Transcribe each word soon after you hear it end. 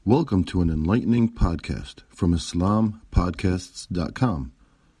Welcome to an enlightening podcast from IslamPodcasts.com.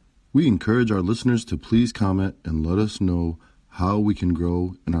 We encourage our listeners to please comment and let us know how we can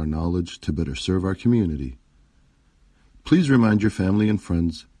grow in our knowledge to better serve our community. Please remind your family and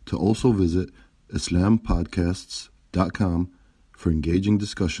friends to also visit IslamPodcasts.com for engaging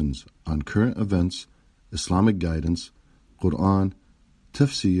discussions on current events, Islamic guidance, Quran,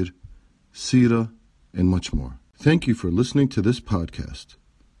 Tafseer, Surah, and much more. Thank you for listening to this podcast.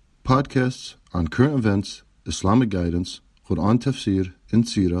 Podcasts on current events, Islamic guidance, Quran Tafseer, and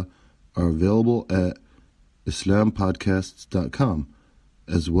Surah are available at IslamPodcasts.com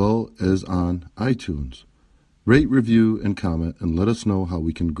as well as on iTunes. Rate, review, and comment and let us know how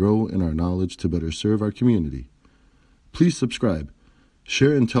we can grow in our knowledge to better serve our community. Please subscribe,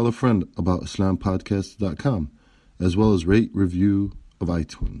 share, and tell a friend about IslamPodcasts.com as well as rate, review of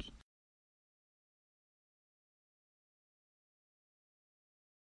iTunes.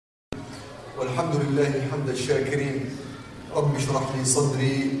 والحمد لله حمد الشاكرين رب اشرح لي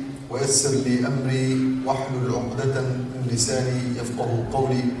صدري ويسر لي أمري واحلل عقدة من لساني يفقه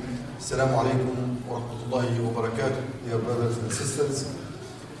قولي. السلام عليكم ورحمة الله وبركاته. Dear brothers and sisters,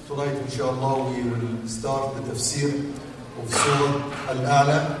 tonight inshallah we will start the tafsir of Surah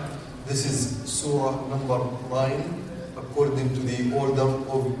Al-A'la. This is Surah number 9 according to the order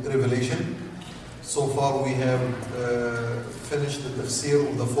of revelation. So far we have finished the tafsir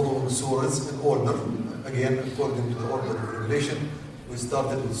of the following surahs in order. Again, according to the order of revelation, we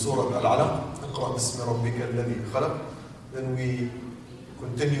started with Surah Al-Alaq, اقرأ باسم ربك الذي خلق. Then we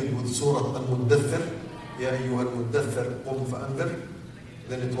continued with Surah Al-Muddathir, يا أيها المدثر قم فأنذر.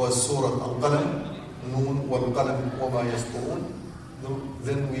 Then it was Surah Al-Qalam, نون والقلم وما يسطرون.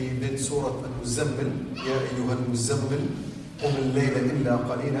 Then we did Surah Al-Muzammil, يا أيها المزمل قم الليل إلا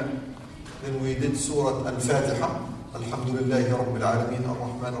قليلا. Then we did Surah Al-Fatiha, Alhamdulillahi Rabbil Alameen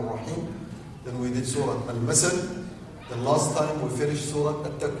Ar-Rahman Ar-Rahim. Then we did Surah Al-Masad. Then last time we finished Surah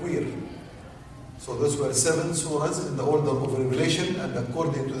Al-Takwir. So those were 7 surahs in the order of revelation, and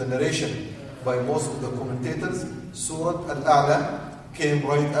according to the narration by most of the commentators, Surah Al-A'la came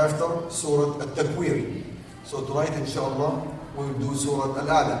right after Surah Al-Takwir. So tonight inshallah we will do Surah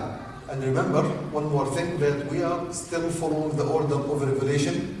Al-A'la. And remember one more thing, that we are still following the order of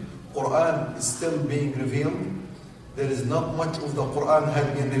revelation. Quran is still being revealed. There is not much of the Quran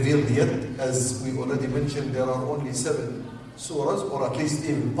had been revealed yet. As we already mentioned, there are only 7 surahs, or at least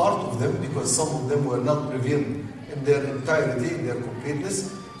even part of them, because some of them were not revealed in their entirety, in their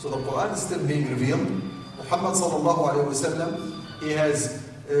completeness. So the Quran is still being revealed. Muhammad sallallahu alayhi wa sallam, he has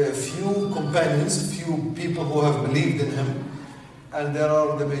few companions, few people who have believed in him. And there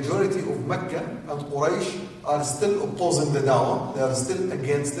are the majority of Mecca and Quraysh are still opposing the da'wah. They are still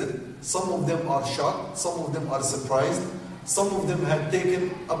against it. Some of them are shocked. Some of them are surprised. Some of them had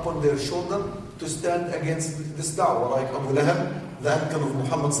taken upon their shoulder to stand against this da'wah, like Abu Lahab, the uncle of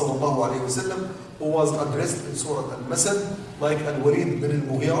Muhammad sallallahu alayhi wa sallam, who was addressed in Surah Al-Masad, like Al-Walid bin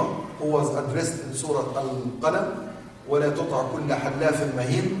Al-Mughira, who was addressed in Surah Al-Qalam, وَلَا تُطْعَ كُلَّ حَلَّافٍ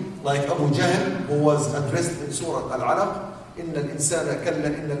مَهِينٍ, like Abu Jahl, who was addressed in Surah Al-Alaq, إِنَّ الْإِنسَانَ كَلَّا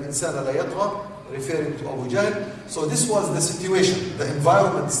إِنَّ الْإِنسَانَ لَيَطْغَى, referring to Abu Jahl. So this was the situation, the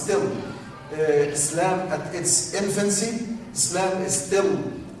environment still. Islam at its infancy, Islam is still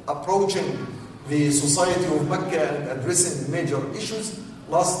approaching the society of Mecca and addressing major issues.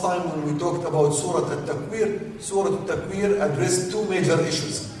 Last time when we talked about Surah Al-Takwir, Surah Al-Takwir addressed 2 major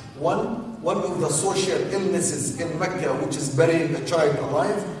issues. One of the social illnesses in Mecca, which is burying a child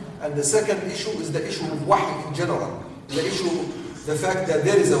alive. And the second issue is the issue of wahy in general. The fact that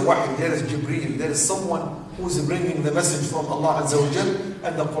there is a wahy, there is Jibreel, there is someone who is bringing the message from Allah Azza wa Jal.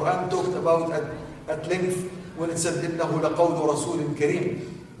 And the Quran talked about at length when it said, إِنَّهُ لَقَوْلُ رَسُولٍ كَرِيمٍ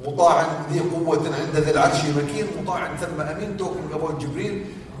مُطَاعٍ ذِي قُوَّةٍ عِنْدَ ذِي الْعَرْشِ مَكِينٍ مُطَاعٍ ثَمَّ أَمِينٍ, talking about Jibreel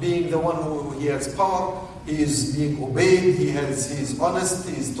being the one who he has power, he is being obeyed, he is honest,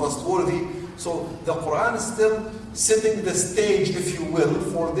 he is trustworthy. So the Quran is still setting the stage, if you will,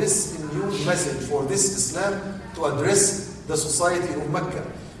 for this new message, for this Islam to address the society of Mecca.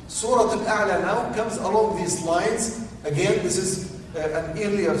 Surah Al-A'la now comes along these lines. Again, this is an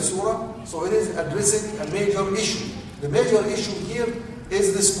earlier surah, so it is addressing a major issue. The major issue here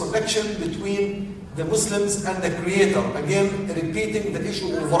is this connection between the Muslims and the Creator. Again, repeating the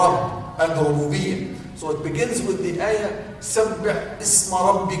issue of Rabb and Rububiyyah. So it begins with the ayah, سَبِّحْ إِسْمَ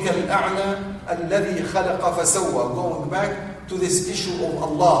رَبِّكَ الْأَعْلَى الَّذِي خَلَقَ فَسَوَّى. Going back to this issue of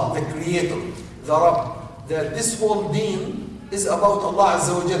Allah, the Creator, the Rabb. That this whole deen is about Allah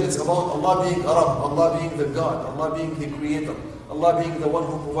Azza wa Jalla. It's about Allah being a Rabb, Allah being the God, Allah being the Creator, Allah being the one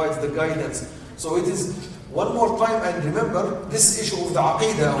who provides the guidance. So it is one more time, and remember, this issue of the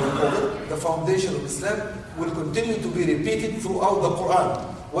Aqidah, we call it, the foundation of Islam, will continue to be repeated throughout the Quran.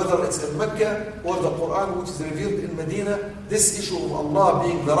 Whether it's in Mecca or the Quran which is revealed in Medina, this issue of Allah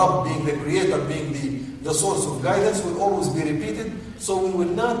being the Rabb, being the Creator, being the source of guidance will always be repeated. So we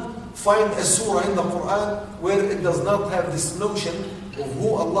will not find a surah in the Quran where it does not have this notion of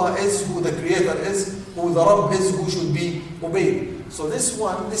who Allah is, who the Creator is, who the Rabb is, who should be obeyed. So this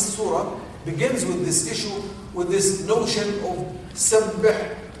surah begins with this issue, with this notion of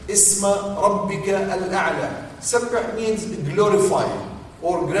Sabbih Isma Rabbika Al-A'la. Sabbih means glorify,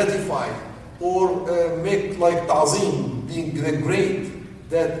 or gratify, or make like ta'zim, being the great,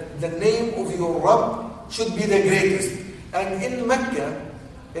 that the name of your Rabb should be the greatest. And in Mecca,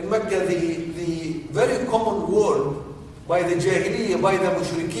 the very common word by the Jahiliyyah, by the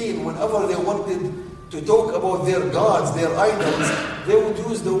Mushrikeen, whenever they wanted to talk about their gods, their idols, they would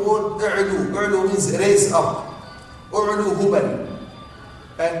use the word I'lu. I'lu means raise up. U'lu Hubal.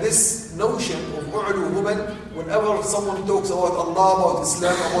 And this notion of U'lu Hubal, whenever someone talks about Allah, about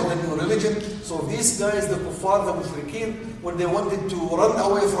Islam, about the new religion, so these guys, the kuffar, the mushrikeen, when they wanted to run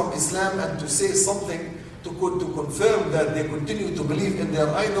away from Islam and to say something to confirm that they continue to believe in their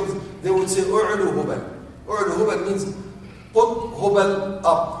idols, they would say U'lu Hubal. U'lu Hubal means put Hubal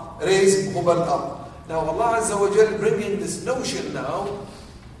up, raise Hubal up. Now Allah Azza wa Jal bringing this notion now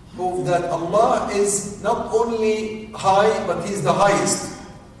of that Allah is not only high, but He is the highest.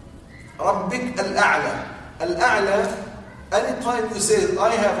 Rabbik al-A'la. Al-A'la, anytime you say,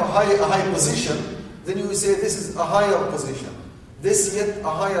 I have a high position, then you say, this is a higher position. This yet a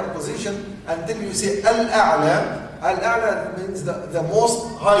higher position, until you say Al-A'la. Al-A'la means the most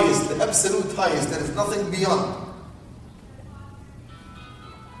highest, the absolute highest. There is nothing beyond.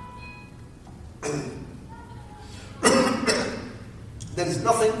 There is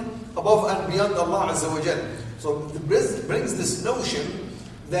nothing above and beyond Allah Azza wa Jal. So it brings this notion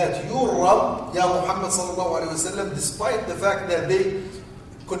that your Rabb, Ya Muhammad sallallahu alayhi wa sallam, despite the fact that they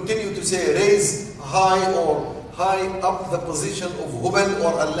continue to say raise high or high up the position of Hubal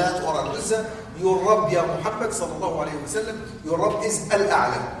or Allat or Al-Uzza, your Rabb, Ya Muhammad sallallahu alayhi wa sallam, your Rabb is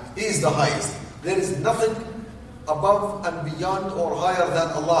Al-A'la. He is the highest. There is nothing above and beyond or higher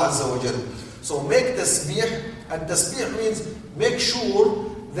than Allah Azza wa Jal. So make tasbih, and tasbih means make sure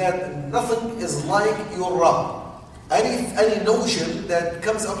that nothing is like your Rabb. Any notion that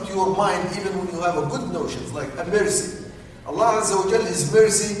comes up to your mind, even when you have a good notions, like a mercy. Allah Azza wa Jal, His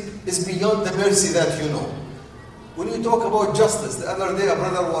mercy is beyond the mercy that you know. When you talk about justice, the other day a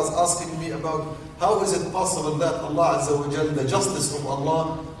brother was asking me about how is it possible that Allah Azza wa Jal, the justice of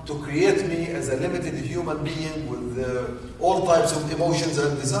Allah, to create me as a limited human being with all types of emotions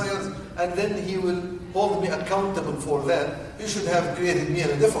and desires, and then He will hold me accountable for that. He should have created me in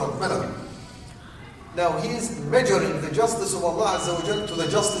a different manner. Now He is measuring the justice of Allah Azza wa Jal to the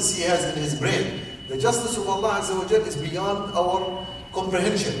justice He has in His brain. The justice of Allah Azza wa Jal is beyond our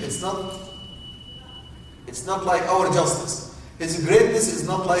comprehension. It's not like our justice. His greatness is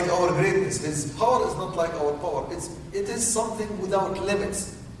not like our greatness. His power is not like our power. It is something without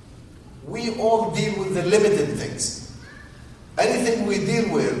limits. We all deal with the limited things. Anything we deal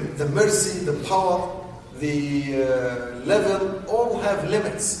with, the mercy, the power, the level, all have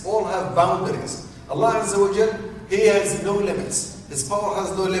limits, all have boundaries. Allah Azza wa Jal, He has no limits. His power has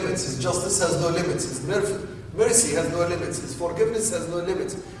no limits. His justice has no limits. His mercy has no limits. His forgiveness has no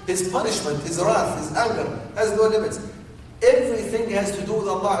limits. His punishment, His wrath, His anger has no limits. Everything has to do with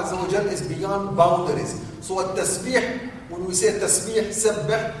Allah Azza wa Jal is beyond boundaries. So at tasbih, when we say tasbih,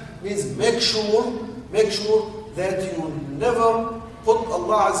 sabbih, means make sure that you never put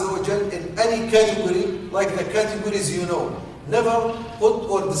Allah Azza wa Jal in any category like the categories you know. Never put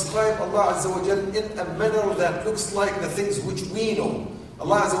or describe Allah Azza wa Jal in a manner that looks like the things which we know.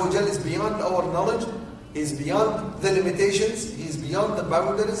 Allah Azza wa Jal is beyond our knowledge. He is beyond the limitations. He is beyond the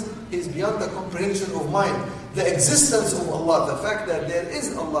boundaries. He is beyond the comprehension of mind. The existence of Allah, the fact that there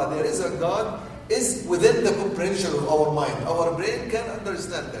is Allah, there is a God, is within the comprehension of our mind. Our brain can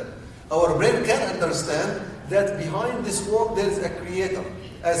understand that. Our brain can understand that behind this world there is a creator.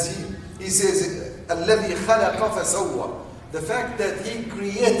 As he says, الَّذِي خَلَقَ فَسَوَّى. The fact that He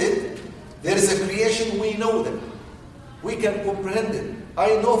created, there is a creation, we know that. We can comprehend it.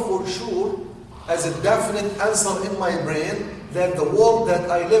 I know for sure, as a definite answer in my brain, that the world that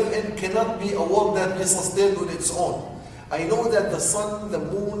I live in cannot be a world that is sustained on its own. I know that the sun, the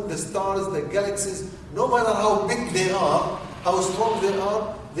moon, the stars, the galaxies, no matter how big they are, how strong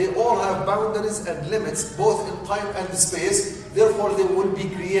they all have boundaries and limits, both in time and space, therefore they will be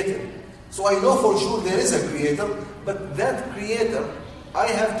created. So I know for sure there is a creator, but that creator, I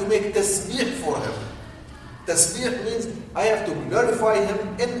have to make tasbih for Him. Tasbih means I have to glorify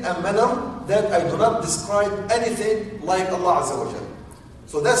Him in a manner that I do not describe anything like Allah Azza wa Jal.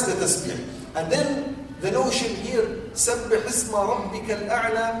 So that's the tasbih. And then the notion here, سَبِّحِ اسْمَ رَبِّكَ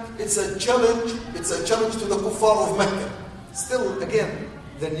الْأَعْلَى, it's a challenge to the kuffar of Mecca. Still, again,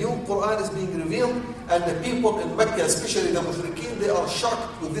 the new Quran is being revealed, and the people in Mecca, especially the mushrikeen, they are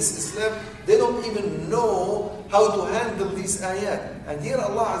shocked with this Islam. They don't even know how to handle these ayat. And here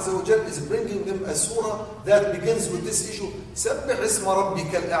Allah Azza wa Jal is bringing them a surah that begins with this issue, سَبِّحِ اسْمَ رَبِّكَ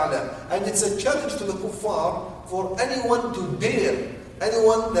الْأَعْلَى. And it's a challenge to the kuffar for anyone to dare,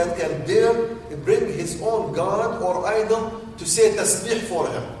 anyone that can dare bring his own god or idol to say tasbih for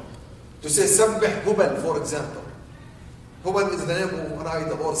him. To say Sabbih Hubal, for example. Hubal is the name of an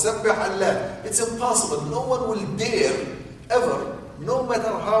idol. Or Sabbih Allah. It's impossible. No one will dare, ever, no matter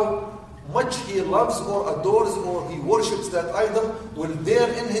how much he loves or adores or he worships that idol, will dare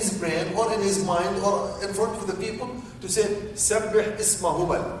in his brain or in his mind or in front of the people to say Sabbih Isma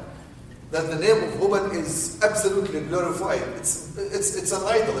Hubal. That the name of Hubal is absolutely glorified. It's an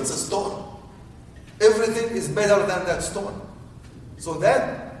idol, it's a stone. Everything is better than that stone. So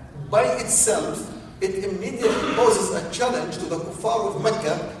that by itself, it immediately poses a challenge to the kuffar of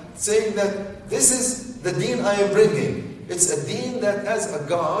Mecca, saying that this is the deen I am bringing. It's a deen that has a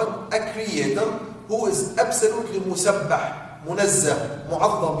God, a creator, who is absolutely musabbah, munazzah,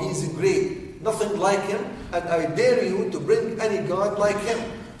 mu'azzam, he is great, nothing like him, and I dare you to bring any God like him.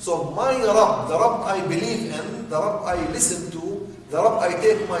 So my Rabb, the Rabb I believe in, the Rabb I listen to, the Rabb I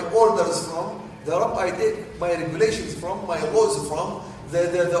take my orders from, the Rabb I take my regulations from, my laws from,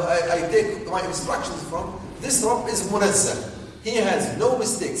 I take my instructions from, this Rabb is munazzah. He has no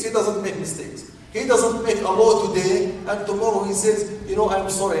mistakes, he doesn't make mistakes. He doesn't make a law today and tomorrow he says, I'm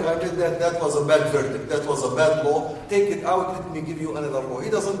sorry, I did that was a bad verdict, that was a bad law, take it out, let me give you another law. He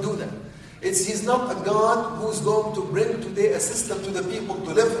doesn't do that. He's not a God who's going to bring today a system to the people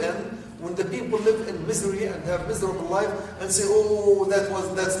to live in when the people live in misery and have miserable life and say, oh,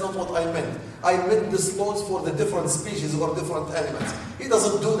 that's not what I meant. I meant this laws for the different species or different animals. He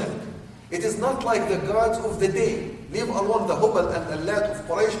doesn't do that. It is not like the gods of the day. Leave alone the Hubal and Allat of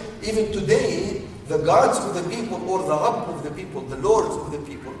Quraysh. Even today, the gods of the people or the Rabb of the people, the lords of the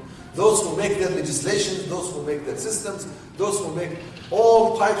people, those who make their legislations, those who make their systems, those who make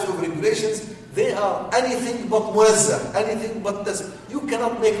all types of regulations, they are anything but munazzah, anything but tasbih. You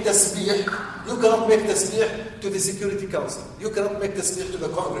cannot make tasbih to the Security Council. You cannot make tasbih to the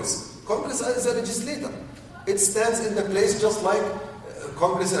Congress. Congress is a legislator. It stands in the place just like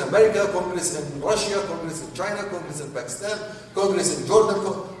Congress in America, Congress in Russia, Congress in China, Congress in Pakistan, Congress in Jordan.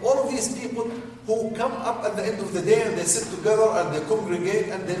 All of these people who come up at the end of the day and they sit together and they congregate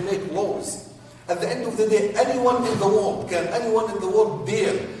and they make laws. At the end of the day, anyone in the world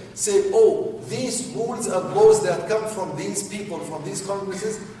dare say, oh, these rules and laws that come from these people, from these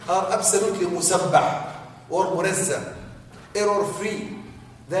congresses, are absolutely musabbah or munazzah, error-free,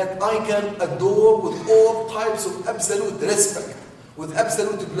 that I can adore with all types of absolute respect, with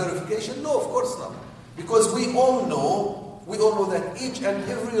absolute glorification? No, of course not. Because we all know that each and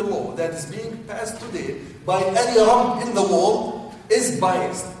every law that is being passed today by any Rabb in the world is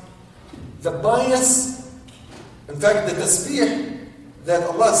biased. The bias, in fact, the tasbih that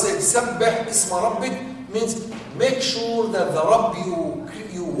Allah said, Sabbih isma rabbik, means make sure that the Rabb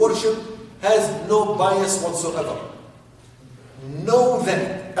you worship has no bias whatsoever. Know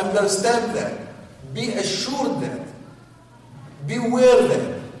that, understand that, be assured that, beware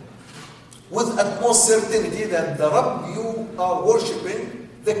that, with utmost certainty that the Rabb you are worshipping,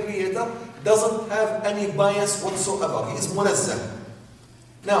 the Creator, doesn't have any bias whatsoever. He is munazzah.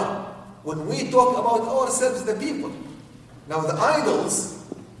 Now, when we talk about ourselves, the people, now the idols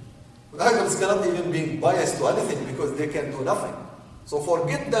cannot even be biased to anything because they can do nothing. So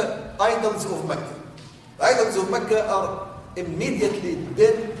forget the idols of Mecca. The idols of Mecca are immediately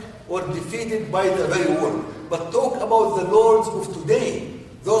dead or defeated by the very world. But talk about the lords of today,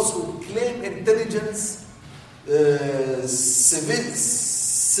 those who claim intelligence,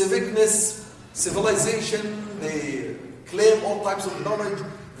 civicness, civilization, they claim all types of knowledge,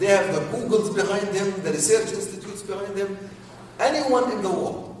 they have the Googles behind them, the research institutes behind them. Anyone in the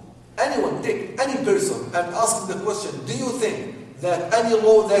world, take any person and ask them the question, do you think that any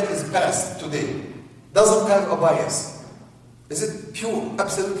law that is passed today doesn't have a bias? Is it pure,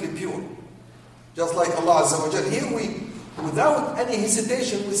 absolutely pure? Just like Allah Azza wa Jal. Here we, without any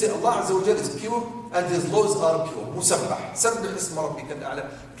hesitation, we say Allah Azza wa Jal is pure and His laws are pure. Musabbah. Sabbih isma rabbika al-a'la.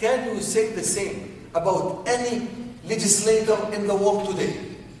 Can you say the same about any legislator in the world today?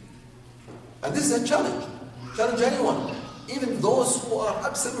 And this is a challenge. Challenge anyone. Even those who are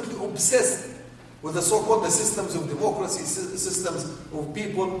absolutely obsessed with the so-called the systems of democracy, systems of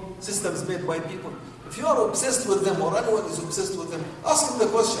people, systems made by people. If you are obsessed with them, or anyone is obsessed with them, ask him the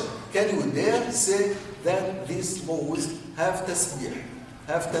question, can you dare say that these laws have tasbih,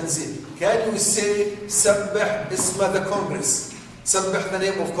 have tanzih? Can you say, sabbih isma the Congress, sabbih the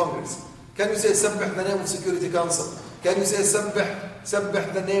name of Congress? Can you say, sabbih the name of Security Council? Can you say,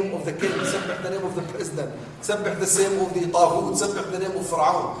 sabbih the name of the king, sabbih the name of the president, sabbih the name of the Taghut, sabbih the name of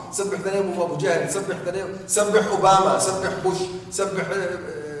Fir'aun, sabbih the name of Abu Jahl, sabbih Obama, sabbih Bush,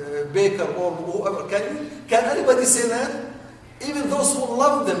 sabbih Baker, or whoever. Can anybody say that? Even those who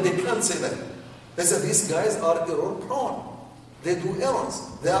love them, they can't say that. They say these guys are error prone. They do errors.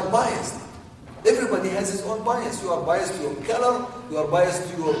 They are biased. Everybody has his own bias. You are biased to your color, you are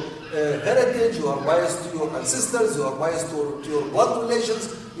biased to your heritage, you are biased to your ancestors, you are biased to your blood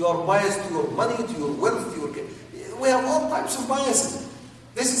relations, you are biased to your money, to your wealth, to your... We have all types of biases.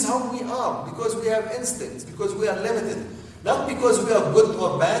 This is how we are, because we have instincts, because we are limited. Not because we are good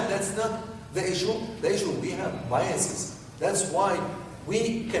or bad, that's not the issue. The issue, we have biases. That's why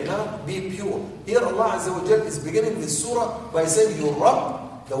we cannot be pure. Here Allah Azza wa Jal is beginning this surah by saying, your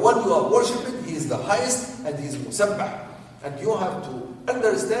Rabb, the one you are worshipping, He is the highest and He is musabbah. And you have to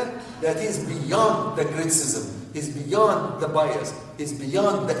understand that He is beyond the criticism. He's beyond the bias. He's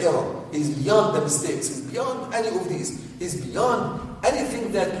beyond the error. He's beyond the mistakes. He's beyond any of these. He's beyond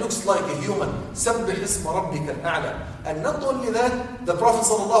anything that looks like a human. سَبِّحِ اسْمَ رَبِّكَ الْأَعْلَى. And not only that, the Prophet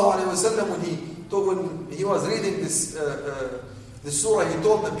ﷺ, when he was reading this surah, he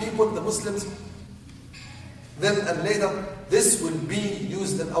told the people, the Muslims, then and later, this will be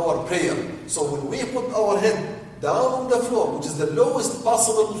used in our prayer. So when we put our head down on the floor, which is the lowest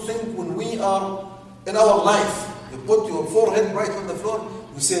possible thing when we are in our life, you put your forehead right on the floor,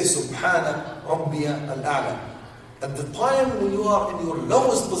 you say, Subhana Rabbiya al-A'la. At the time when you are in your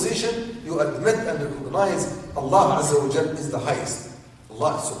lowest position, you admit and recognize Allah Azza wa Jal is the highest.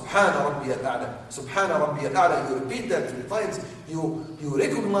 Allah, Subhana Rabbiya al-A'la, Subhana Rabbiya al-A'la. You repeat that 3 times, you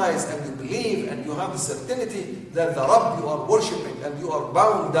recognize and you believe and you have the certainty that the Rabb you are worshipping and you are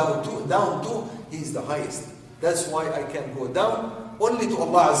bound down to, He is the highest. That's why I can go down only to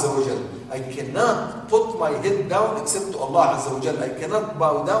Allah Azza wa Jal. I cannot put my head down except to Allah Azza wa Jal. I cannot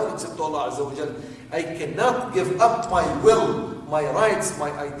bow down except to Allah Azza wa Jal. I cannot give up my will, my rights,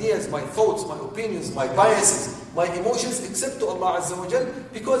 my ideas, my thoughts, my opinions, my biases, my emotions except to Allah Azza wa Jal,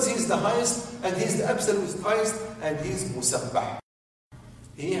 because He is the highest and He is the absolute highest and He is musabbah.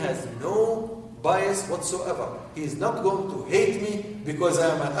 He has no bias whatsoever. He is not going to hate me because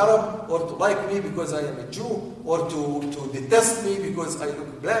I am an Arab, or to like me because I am a Jew, or to detest me because I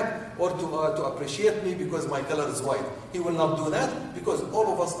look black, or to appreciate me because my color is white. He will not do that because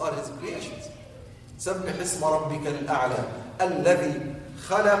all of us are His creations. سبح اسم ربك الأعلى الذي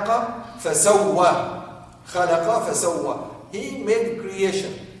خلق فسوى. خلق فسوى. He made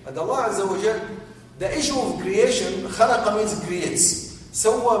creation. And Allah Azza wa Jal, the issue of creation, خلق means creates.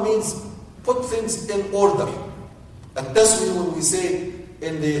 سوى means put things in order. And that's when we say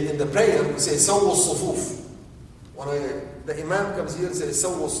in the prayer, we say سووا الصفوف. When the Imam comes here and says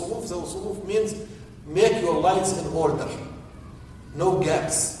سووا الصفوف, سووا الصفوف means make your lines in order. No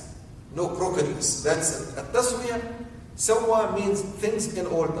gaps. No crookedness. That's it. At-taswiyah, sawwa means things in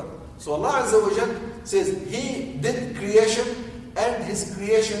order. So Allah Azza wa Jal says He did creation and His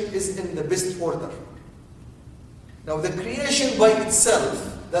creation is in the best order. Now the creation by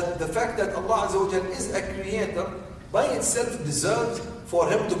itself, that the fact that Allah Azza wa Jal is a creator, by itself deserves for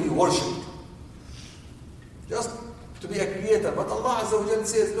Him to be worshipped. Just to be a creator. But Allah Azza wa Jal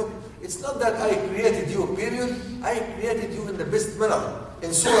says, look, it's not that I created you, period. I created you in the best manner.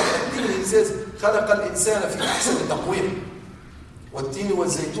 In Surah Al-Tin, He says, خَلَقَ الْإِنسَانَ فِي أَحْسَنِ تَقْوِيمٍ وَالتِّينِ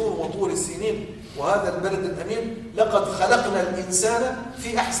وَالزَّيْتُونِ وَطُورِ السِّينِينَ وَهَذَا الْبَلَدِ الْأَمِينَ لَقَدْ خَلَقْنَا الْإِنسَانَ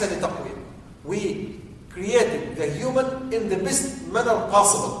فِي أَحْسَنِ تَقْوِيمٍ. We created the human in the best manner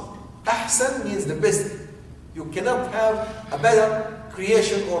possible. Ahsan means the best. You cannot have a better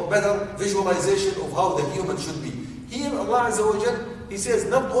creation or better visualization of how the human should be. Here Allah Azza wa Jal, He says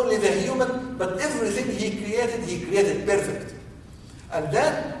not only the human, but everything He created perfect. And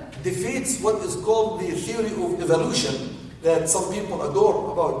that defeats what is called the theory of evolution that some people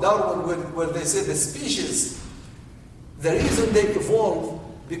adore about Darwin, where they say the species, the reason they evolve,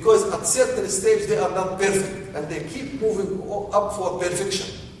 because at certain stage they are not perfect and they keep moving up for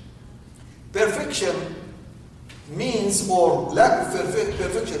perfection. Perfection means, or lack of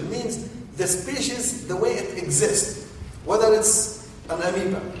perfection means the species the way it exists, whether it's an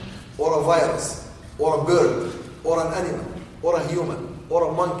amoeba or a virus or a bird or an animal or a human,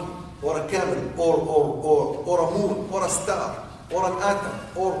 or a monkey, or a camel, or a moon, or a star, or an atom,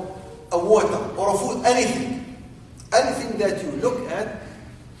 or a water or a food, anything that you look at,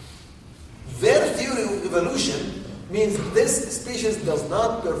 their theory of evolution means this species does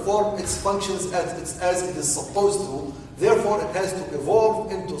not perform its functions as it is supposed to. Therefore, it has to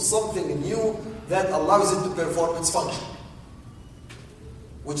evolve into something new that allows it to perform its function.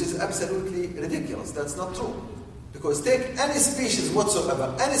 Which is absolutely ridiculous. That's not true. Because take any species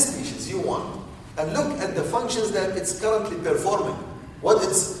whatsoever, any species you want, and look at the functions that it's currently performing. Whether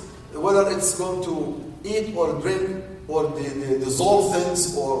it's going to eat or drink, or dissolve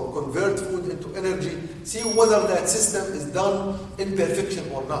things, or convert food into energy. See whether that system is done in perfection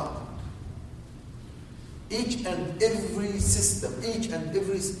or not. Each and every system, each and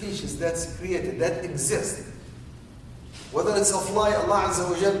every species that's created, that exists, whether it's a fly, Allah Azza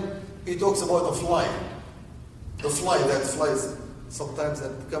wa Jal, He talks about a fly. The fly that flies sometimes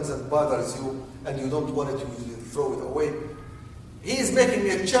and comes and bothers you and you don't want it, you throw it away. He is making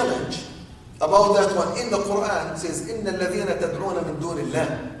a challenge about that one. In the Quran, it says, إِنَّ الَّذِينَ تَدْعُونَ مِن دُونِ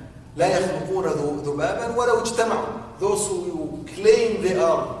اللَّهِ لَا يَخْلُقُونَ ذُبَابًا وَلَوْ اجْتَمَعُوا. Those who claim they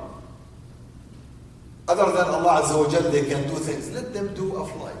are other than Allah Azza wa Jal, they can do things. Let them do a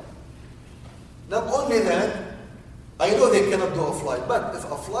fly. Not only that, I know they cannot do a fly, but if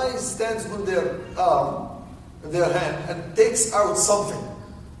a fly stands on their arm, their hand, and takes out something,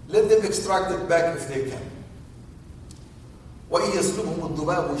 let them extract it back if they can. وَإِنْ يَسْلُبْهُمُ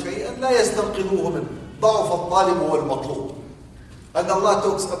الذُّبَابُ شَيْئًا لَا يَسْتَنْقِذُوهُ مِنْهُ ضَعُفَ الطَّالِبُ وَالْمَطْلُوبُ. And Allah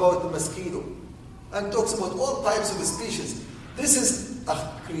talks about the mosquito and talks about all types of species. This is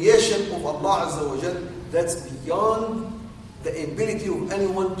a creation of Allah Azza wa Jal that's beyond the ability of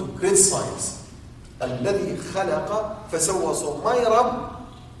anyone to criticize. الَّذِي خَلَقَ فَسَوَّى. So my Rabb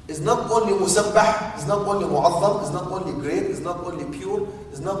is not only musabbah, is not only mu'azzam, is not only great, is not only pure,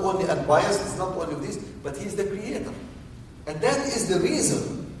 is not only unbiased, is not only this, but He is the creator. And that is the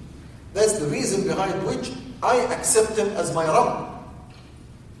reason, that's the reason behind which I accept Him as my Rabb.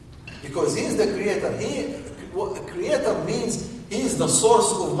 Because He is the creator. Creator means He is the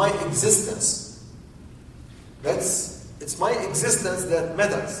source of my existence. It's my existence that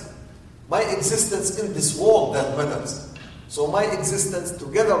matters. My existence in this world that matters. So my existence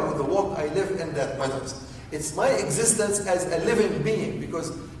together with the world I live in that matters. It's my existence as a living being,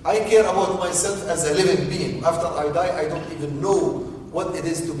 because I care about myself as a living being. After I die, I don't even know what it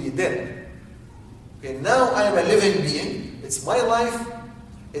is to be dead. Okay, now I am a living being. It's my life.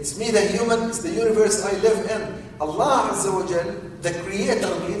 It's me, the human. It's the universe I live in. Allah Azza wa Jal, the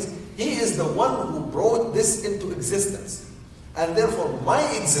creator, means He is the one who brought this into existence. And therefore my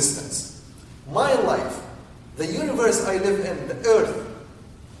existence, my life, the universe I live in, the earth,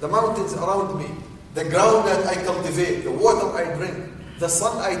 the mountains around me, the ground that I cultivate, the water I drink, the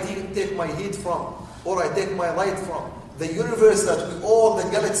sun I take my heat from, or I take my light from, the universe that we all, the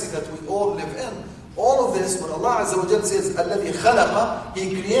galaxy that we all live in, all of this, when Allah Azza wa Jal says, الَّذِي خَلَقَ,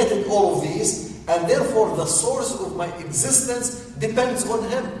 He created all of these, and therefore the source of my existence depends on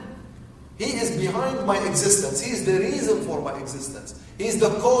Him. He is behind my existence. He is the reason for my existence. He is the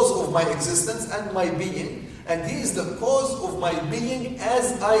cause of my existence and my being. And He is the cause of my being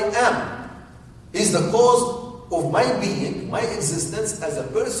as I am. He is the cause of my being, my existence as a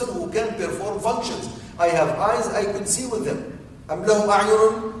person who can perform functions. I have eyes, I could see with them. أَمْ لَهُمْ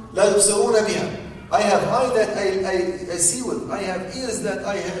أَعْيُنٌ لَا يُبْصِرُونَ بِهَا. I have eyes that I see with. I have ears that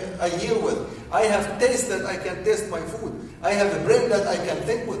I hear with. I have taste that I can taste my food. I have a brain that I can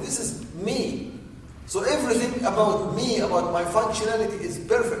think with. This is me. So everything about me, about my functionality is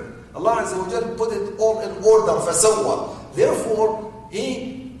perfect. Allah Azza wa Jal put it all in order, فَسَوَّى. Therefore,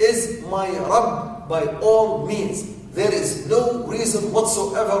 He is my Rabb by all means. There is no reason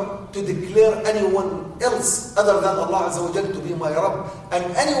whatsoever to declare anyone else other than Allah Azza wa Jal to be my Rabb. And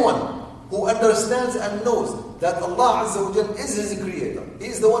anyone who understands and knows that Allah Azza wa Jal is His creator. He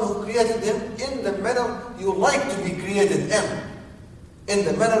is the one who created him in the manner you like to be created in. In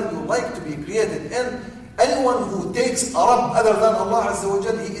the manner you like to be created in. Anyone who takes a Rabb other than Allah Azza wa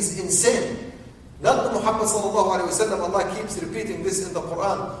Jal, he is insane. Not Muhammad sallallahu alayhi wa sallam, Allah keeps repeating this in the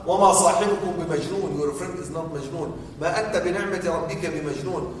Quran. وَمَا صَاحِبُكُمْ بِمَجْنُونَ. Your friend is not Majnoon. مَا أَنْتَ بِنِعْمَةِ رَبِّكَ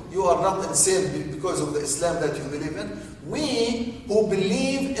بِمَجْنُونَ. You are not insane because of the Islam that you believe in. We who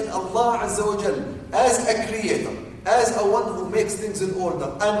believe in Allah Azza wa Jal as a creator, as a one who makes things in order,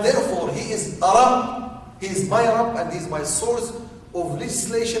 and therefore He is a Rabb, He is my Rabb, and He is my source of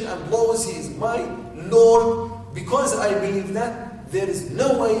legislation and laws. He is my Lord. Because I believe that, there is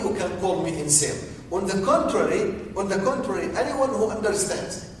no way you can call me insane. On the contrary, anyone who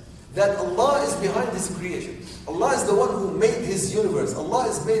understands that Allah is behind His creation, Allah is the one who made His universe, Allah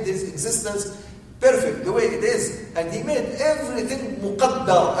has made His existence perfect the way it is, and He made everything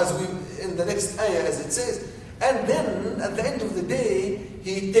muqaddar, as we in the next ayah as it says. And then at the end of the day,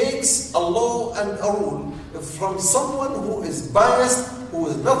 he takes a law and a rule from someone who is biased, who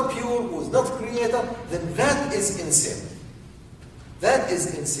is not pure, who is not creator, then that is insane. That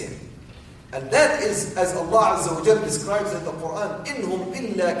is insane. And that is, as Allah Azza wa Jalla describes in the Quran, إِنْهُمْ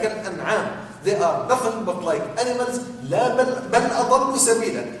إِلَّا كَالْأَنْعَامِ. They are nothing but like animals. لَا بَلْ أَضَلُّ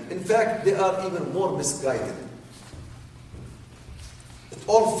سَبِيلًا. In fact, they are even more misguided. It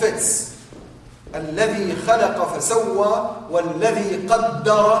all fits. الَّذِي خَلَقَ فَسَوَّى وَالَّذِي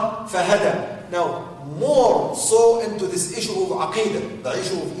قَدَّرَ فَهَدَى. Now, more so into this issue of aqidah, the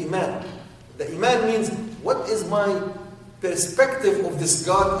issue of iman. The iman means, what is my perspective of this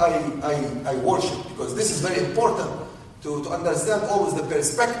God I worship? Because this is very important to understand always the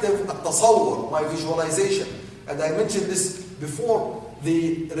perspective, at-tasawwur, my visualization. And I mentioned this before,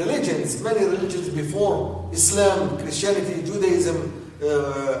 the religions, many religions before Islam, Christianity, Judaism,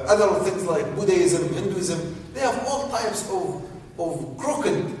 other things like Buddhism, Hinduism, they have all types of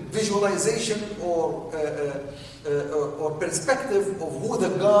crooked visualization or perspective of who the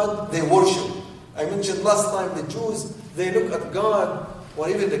God they worship. I mentioned last time the Jews, they look at God, or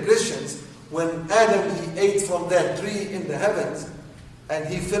even the Christians, when Adam, he ate from that tree in the heavens, and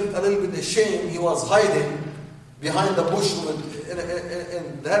he felt a little bit ashamed, he was hiding behind the bush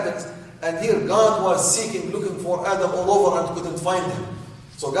in the heavens, and here God was seeking, looking for Adam all over and couldn't find him.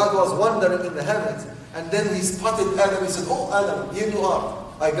 So God was wandering in the heavens, and then he spotted Adam, he said, "Oh Adam, here you are,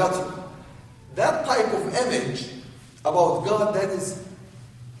 I got you." That type of image about God, that is,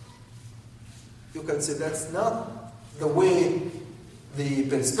 you can say that's not the way the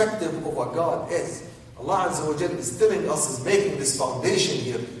perspective of a God is. Allah Azza wa Jalla is telling us, is making this foundation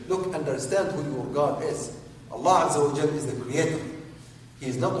here. Look, understand who your God is. Allah Azza wa Jalla is the creator. He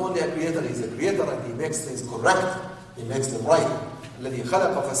is not only a creator, he is a creator and he makes things correct. He makes them right. الذي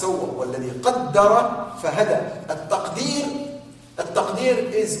خلق فسوى والذي قدر فهدى.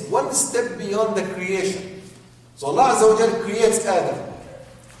 التقدير is one step beyond the creation. So Allah Azza wa Jalla creates Adam.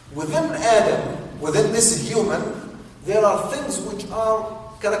 Within this human, there are things which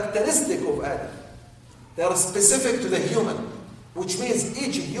are characteristic of Adam. They are specific to the human, which means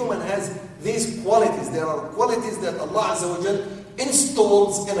each human has these qualities. There are qualities that Allah Azza wa Jalla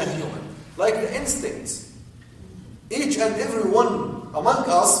installs in a human, like the instincts. Each and every one among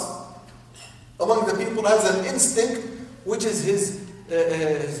us, among the people, has an instinct, which is his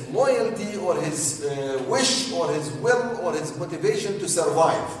loyalty or his wish or his will or his motivation to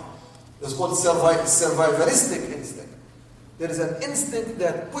survive. It's called survivalistic instinct. There is an instinct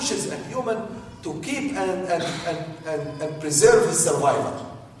that pushes a human to keep and preserve his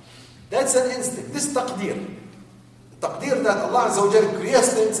survival. That's an instinct. This taqdeer. Taqdeer that Allah Azza wa Jalla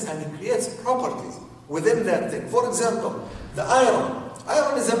creates things and He creates properties within that thing. For example, the iron.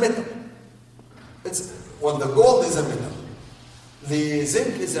 Iron is a metal. The gold is a metal. The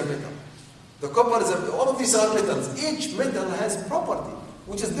zinc is a metal. The copper is a metal. All of these are metals. Each metal has property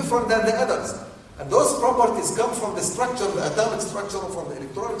which is different than the others. And those properties come from the structure, the atomic structure, or from the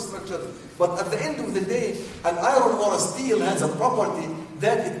electronic structure. But at the end of the day, an iron or a steel has a property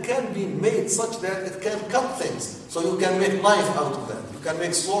that it can be made such that it can cut things. So you can make knife out of that. You can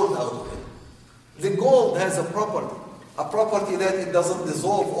make sword out of it. The gold has a property that it doesn't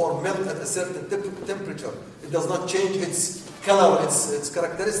dissolve or melt at a certain temperature. It does not change its color, its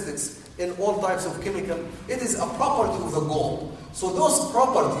characteristics in all types of chemical. It is a property of the gold. So those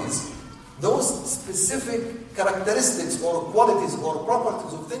properties, those specific characteristics or qualities or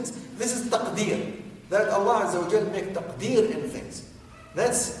properties of things, this is taqdeer. That Allah Azza wa Jalla make taqdeer in things.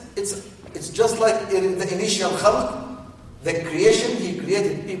 It's just like in the initial khalq, the creation, He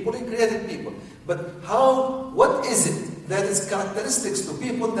created people. But what is it that is characteristics to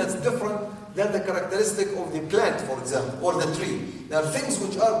people that's different than the characteristic of the plant, for example, or the tree? There are things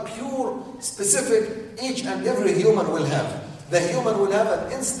which are pure, specific, each and every human will have. The human will have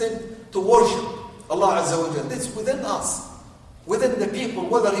an instinct to worship Allah Azza wa Jalla. It's within us, within the people,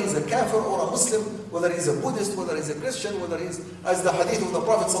 whether he's a kafir or a Muslim, whether he's a Buddhist, whether he's a Christian, whether he's, as the hadith of the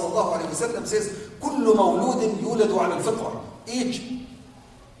Prophet ﷺ says, كُلُّ مَوْلُودٍ يُولَدُ عَلَى الْفِطْرَةِ. Each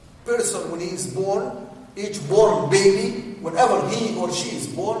person when he is born, each born baby, whenever he or she is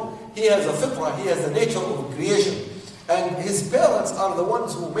born, he has a fitrah, he has the nature of creation. And his parents are the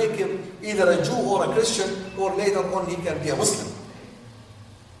ones who make him either a Jew or a Christian, or later on he can be a Muslim.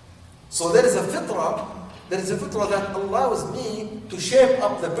 So there is a fitrah that allows me to shape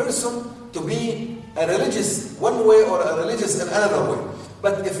up the person to be a religious one way or a religious in another way.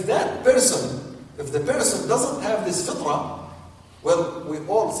 But if the person doesn't have this fitrah,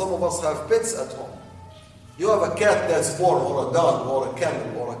 well, some of us have pets at home. You have a cat that's born, or a dog, or a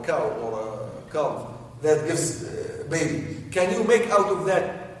camel, or a cow, or a calf that gives baby. Can you make out of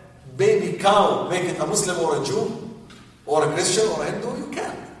that baby cow, make it a Muslim or a Jew, or a Christian or a Hindu? You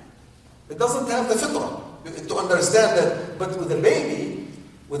can't. It doesn't have the fitrah to understand that. But with a baby,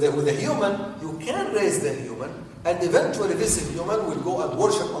 with a human, you can raise the human, and eventually this human will go and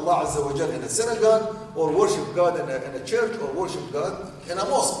worship Allah Azza wa Jal in a synagogue, or worship God in a church, or worship God in a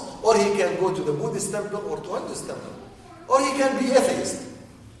mosque. Or he can go to the Buddhist temple or to Hindu's temple. Or he can be atheist.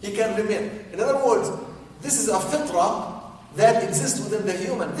 He can remain. In other words, this is a fitrah that exists within the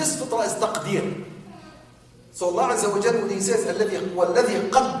human. This fitrah is taqdeer. So Allah Azza wa Jal, when He says, وَالَّذِي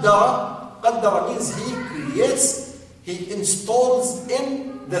قَدَّرَ means He creates, He installs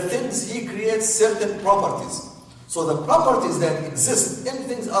in the things He creates certain properties. So the properties that exist in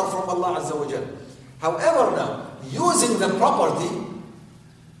things are from Allah Azza wa Jal. However now, using the property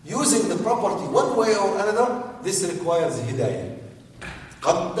one way or another, this requires hidayah.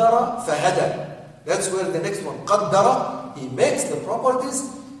 قَدَّرَ فَهَدَى. That's where the next one, قَدَّرَ, He makes the properties,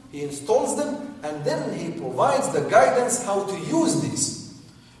 He installs them, and then He provides the guidance how to use these.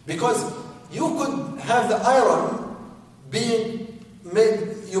 Because you could have the iron being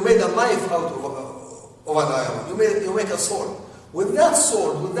made, you made a knife out of an iron. You make a sword. With that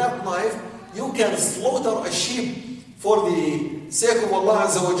sword, with that knife, you can slaughter a sheep for the sake of Allah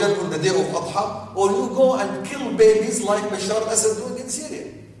Azza wa Jal on the day of Adha, or you go and kill babies like Bashar al-Assad doing in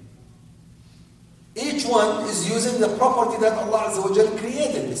Syria. Each one is using the property that Allah Azza wa Jal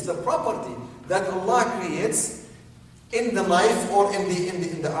created. It's the property that Allah creates in the knife or in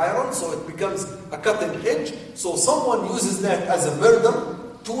the iron, so it becomes a cutting edge. So someone uses that as a murder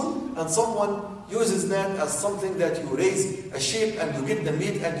tool, and someone uses that as something that you raise a sheep and you get the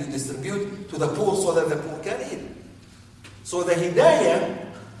meat and you distribute to the poor so that the poor can eat. So the hidayah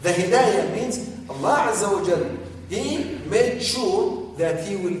means Allah Azza wa Jal, He made sure that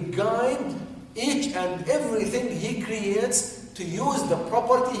He will guide each and everything He creates to use the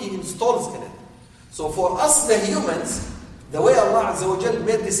property He installs in it. So for us the humans, the way Allah Azza wa Jal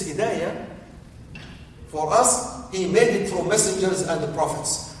made this hidayah, for us, He made it through messengers and the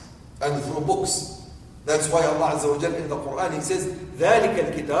prophets and through books. That's why Allah Azza wa Jal in the Quran, He says, ذَلِكَ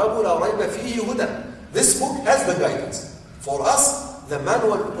الْكِتَابُ لَا رَيْبَ فِيهِ هُدًى. This book has the guidance. For us, the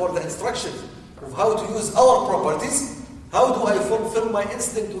manual or the instruction of how to use our properties. How do I fulfill my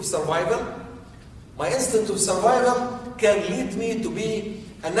instinct of survival? My instinct of survival can lead me to be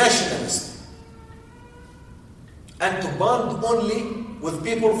a nationalist and to bond only with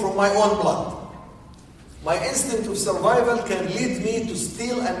people from my own blood. My instinct of survival can lead me to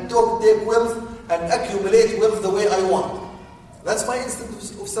steal and take wealth and accumulate wealth the way I want. That's my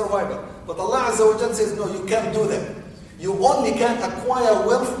instinct of survival. But Allah Azza wa Jalla says, no, you can't do that. You only can acquire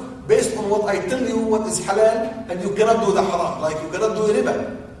wealth based on what I tell you what is halal, and you cannot do the haram, like you cannot do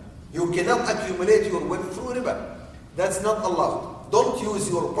riba. You cannot accumulate your wealth through riba. That's not allowed. Don't use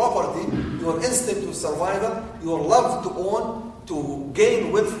your property, your instinct of survival, your love to own, to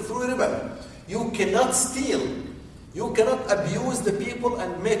gain wealth through riba. You cannot steal. You cannot abuse the people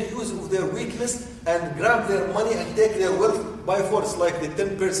and make use of their weakness and grab their money and take their wealth by force, like the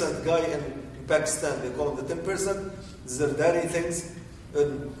 10% guy in Pakistan. They call them the 10%. Zardari things.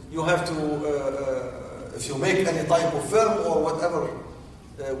 You have to, if you make any type of firm or whatever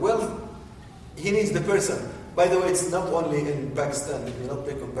wealth, he needs the person. By the way, it's not only in Pakistan. If you're not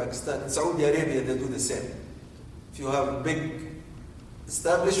big in Pakistan, in Saudi Arabia they do the same. If you have a big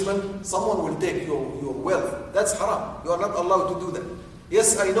establishment, someone will take your wealth. That's haram. You are not allowed to do that.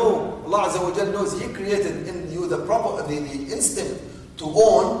 Yes, I know Allah Azza wa Jalla knows He created in you the instinct to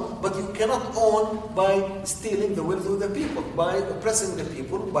own, but you cannot own by stealing the wealth of the people, by oppressing the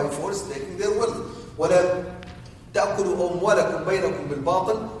people, by force taking their wealth. وَلَا تأكلوا أموالكم بينكم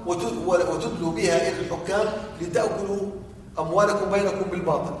بالباطل وتدلوا بها إلى الحكام لتأكلوا أموالكم بينكم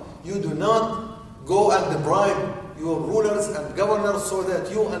بالباطل. You do not go and bribe your rulers and governors so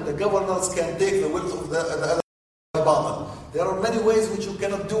that you and the governors can take the wealth of the other batil. There are many ways which you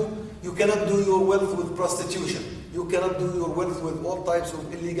cannot do. You cannot do your wealth with prostitution. You cannot do your wealth with all types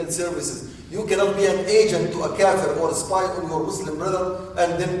of illegal services. You cannot be an agent to a kafir or a spy on your Muslim brother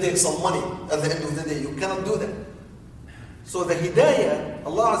and then take some money at the end of the day. You cannot do that. So the hidayah,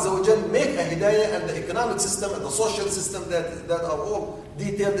 Allah Azza wa Jal make a hidayah, and the economic system and the social system that are all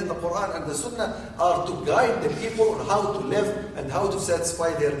detailed in the Quran and the Sunnah are to guide the people on how to live and how to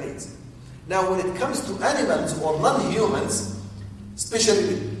satisfy their needs. Now when it comes to animals or non-humans,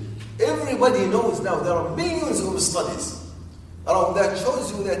 especially, everybody knows now there are millions of studies around that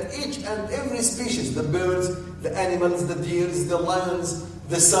shows you that each and every species, the birds, the animals, the deers, the lions,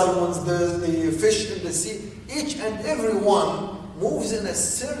 the salmons, the fish in the sea, each and every one moves in a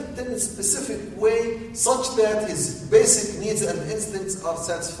certain specific way such that his basic needs and instincts are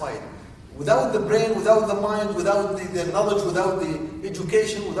satisfied. Without the brain, without the mind, without the knowledge, without the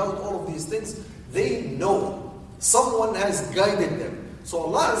education, without all of these things, they know. Someone has guided them. So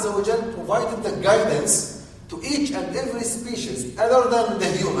Allah Azza wa Jal provided the guidance to each and every species other than the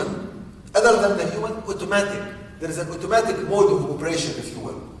human, automatic. There is an automatic mode of operation, if you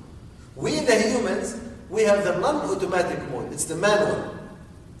will. We, the humans, we have the non-automatic mode. It's the manual.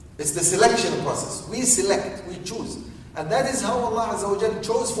 It's the selection process. We select, we choose. And that is how Allah Azza wa Jal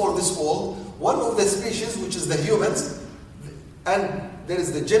chose for this world one of the species, which is the humans, and there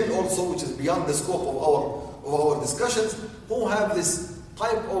is the jinn also, which is beyond the scope of our discussions, who have this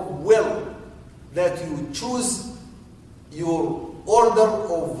type of will that you choose your order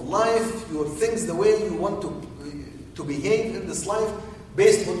of life, your things, the way you want to behave in this life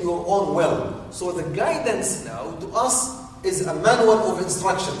based on your own will. So the guidance now to us is a manual of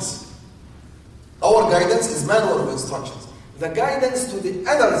instructions. Our guidance is manual of instructions. The guidance to the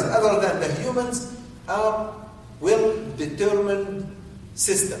others, other than the humans, are well-determined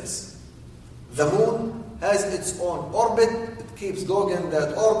systems. The moon has its own orbit. It keeps going in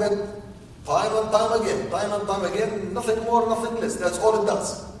that orbit time and time again, nothing more, nothing less. That's all it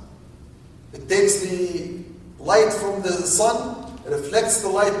does. It takes the light from the sun, reflects the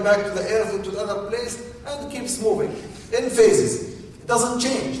light back to the earth or to another place, and keeps moving in phases. It doesn't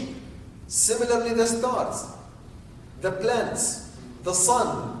change. Similarly, the stars, the planets, the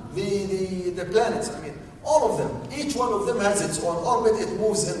sun, the planets, all of them, each one of them has its own orbit, it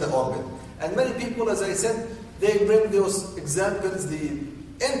moves in the orbit. And many people, as I said, they bring those examples, the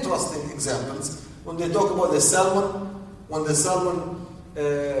interesting examples, when they talk about the salmon, when the salmon,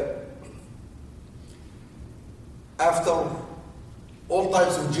 after all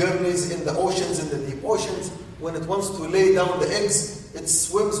types of journeys in the oceans, in the deep oceans, when it wants to lay down the eggs, it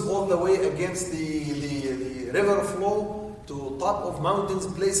swims all the way against the river flow to top of mountains,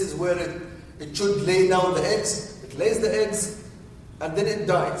 places where it should lay down the eggs. It lays the eggs and then it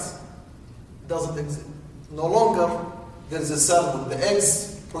dies. It doesn't exist. No longer there's a salmon. The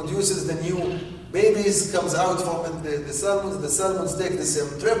eggs produces the new babies, comes out from the salmons. The salmons take the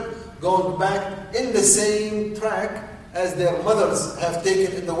same trip, going back in the same track as their mothers have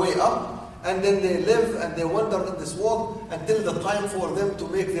taken in the way up. And then they live and they wander in this world until the time for them to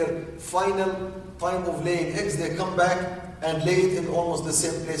make their final time of laying eggs. They come back and lay it in almost the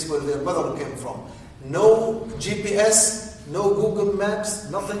same place where their mother came from. No GPS, no Google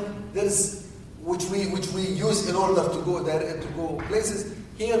Maps, nothing. There's which we use in order to go places.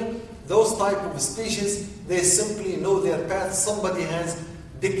 Here, those type of species, they simply know their path. Somebody has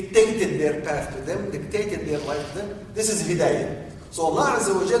dictated their path to them, dictated their life to them. This is hidayah. So Allah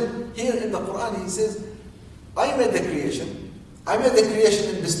Azza wa Jal, here in the Quran, He says, I made the creation. I made the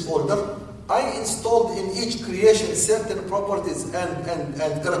creation in this order. I installed in each creation certain properties and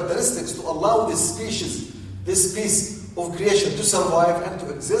characteristics to allow this species, this piece of creation to survive and to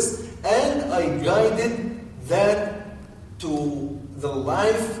exist. And I guided that to the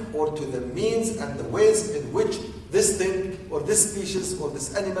life or to the means and the ways in which this thing or this species or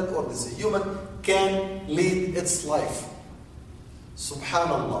this animal or this human can lead its life.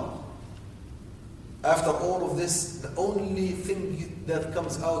 Subhanallah. After all of this, the only thing that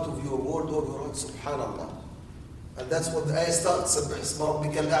comes out of your word or your heart, Subhanallah. And that's what the ayah starts, سَبِّحِ اسْمَ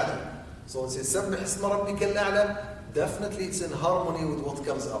رَبِّكَ الْأَعْلَى. So it says, سَبِّحِ اسْمَ رَبِّكَ الْأَعْلَى. Definitely it's in harmony with what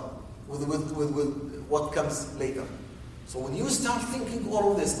comes up, with what comes later. So when you start thinking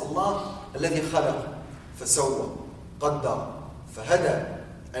all of this, Allah, الَّذِي خَلَقَ فَسَوَّى قَدَّرَ فَهَدَى,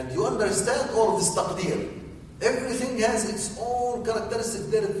 and you understand all of this taqdeer. Everything has its own characteristics.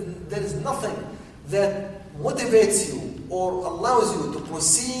 There is nothing that motivates you or allows you to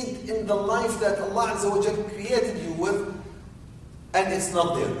proceed in the life that Allah Azza wa Jal created you with, and it's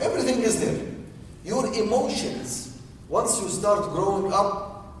not there. Everything is there. Your emotions, once you start growing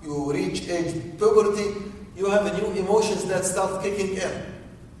up, you reach age puberty, you have new emotions that start kicking in.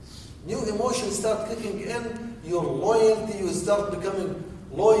 New emotions start kicking in, your loyalty, you start becoming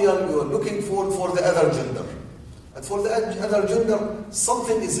loyal, you are looking for the other gender. And for the other gender,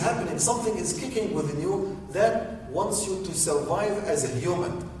 something is happening, something is kicking within you that wants you to survive as a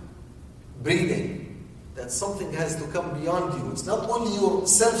human. Breathing. That something has to come beyond you. It's not only your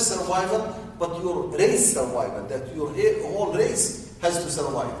self-survival, but your race survival, that your whole race has to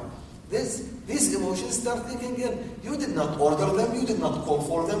survive. These emotions start kicking in. You did not order them, you did not call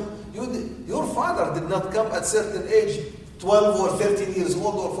for them. Your father did not come at a certain age 12 or 13 years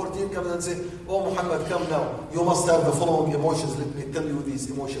old or 14 comes and say, oh Muhammad, come now. You must have the following emotions. Let me tell you these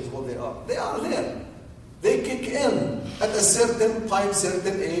emotions, what they are. They are there. They kick in at a certain time,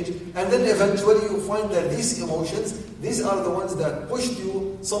 certain age, and then eventually you find that these emotions, these are the ones that pushed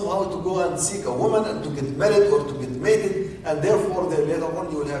you somehow to go and seek a woman and to get married or to get mated, and therefore then later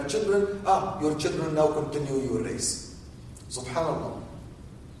on you will have children. Your children now continue your race. Subhanallah.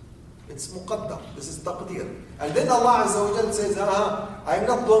 It's muqaddar. This is taqdeer. And then Allah Azza wa Jal says, I'm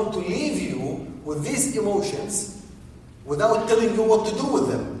not going to leave you with these emotions without telling you what to do with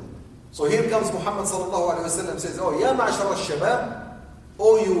them. So here comes Muhammad sallallahu alayhi wa sallam, says, oh, ya ma'ashar al-shabab,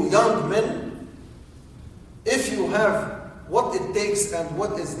 oh you young men, if you have what it takes and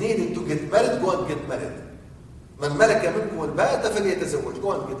what is needed to get married, go and get married. من ملك منكم الباءة فليتزوج.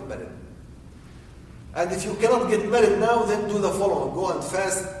 Go and get married. And if you cannot get married now, then do the following. Go and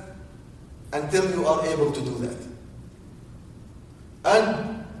fast until you are able to do that.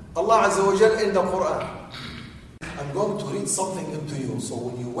 And Allah Azza wa Jal in the Quran, I'm going to read something into you. So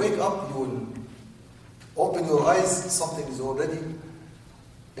when you wake up, you will open your eyes, something is already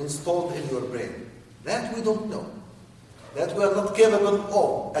installed in your brain. That we don't know. That we are not capable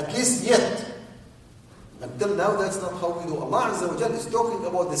of, at least yet. Until now, that's not how we do. Allah Azza wa Jal is talking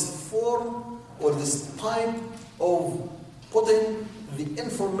about this form or this type of putting the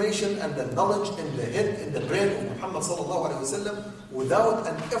information and the knowledge in the head, in the brain of Muhammad sallallahu alayhi wa sallam without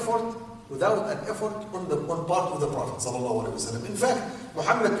an effort on part of the Prophet sallallahu alayhi wa sallam. In fact,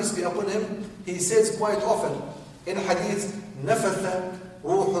 Muhammad, peace be upon him, he says quite often in hadith, نفث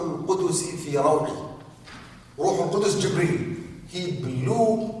روح القدس في روعي. روح القدس Jibreel. He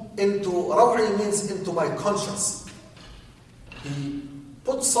blew into, روعي means into my conscience. He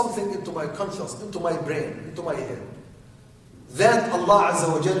put something into my conscience, into my brain, into my head. That Allah Azza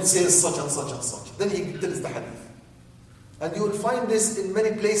wa Jal says such and such and such. Then he tells the hadith. And you will find this in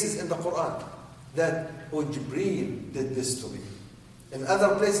many places in the Quran. That, oh, Jibreel did this to me. In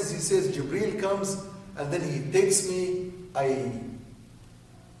other places he says, Jibreel comes and then he takes me, I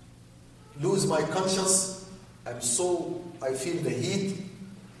lose my conscience, I feel the heat.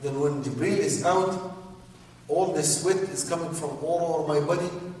 Then when Jibreel is out, all the sweat is coming from all over my body.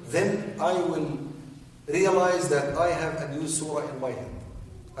 Then I will realize that I have a new surah in my hand.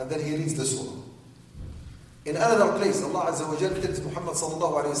 And then he reads the surah. In another place, Allah Azza wa Jalla tells Muhammad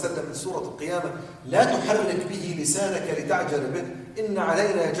sallallahu alayhi wa sallam in Surah Al-Qiyamah, لا تحرك به لسانك لتعجل به إن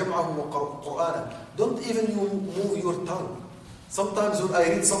علينا جمعه وقرآنه. Don't even you move your tongue. Sometimes when I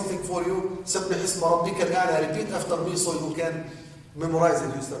read something for you, سبح اسم ربك الأعلى, repeat after me so you can memorize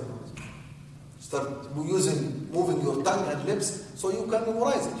it. You start moving your tongue and lips so you can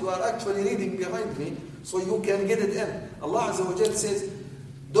memorize it. You are actually reading behind me so you can get it in. Allah Azza wa Jalla says,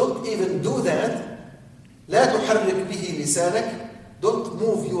 don't even do that. لا تحرك به لسانك. Don't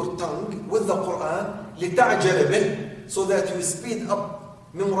move your tongue with the Quran لتعجل به, so that you speed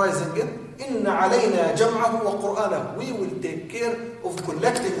up memorizing it. إن علينا جمعه وقرآنه. We will take care of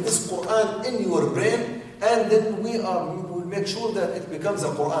collecting this Quran in your brain, and then we will make sure that it becomes a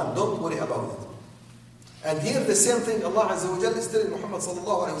Quran. Don't worry about it. And here the same thing Allah Azza wa Jalla is telling Muhammad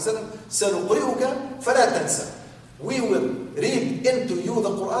sallallahu alayhi wa sallam, سنقرئك فلا تنسى. We will read into you the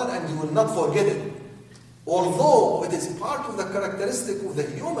Quran and you will not forget it. Although it is part of the characteristic of the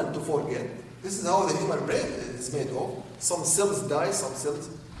human to forget. This is how the human brain is made of. Some cells die, some cells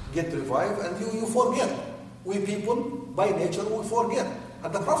get revived, and you forget. We people, by nature, we forget.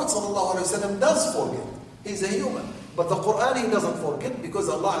 And the Prophet ﷺ does forget. He's a human. But the Quran, he doesn't forget, because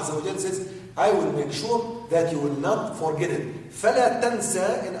Allah Azza wa Jalla says, I will make sure that you will not forget it. فَلَا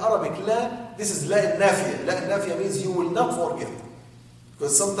تَنْسَى in Arabic, la, this is la nafiya. La nafiya means you will not forget.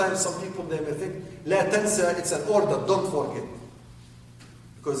 Because sometimes some people, they may think, لا تنسى, it's an order, don't forget.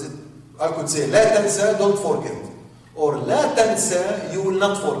 Because I could say, لا تنسى, don't forget. Or لا تنسى, you will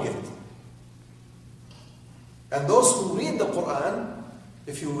not forget. And those who read the Quran,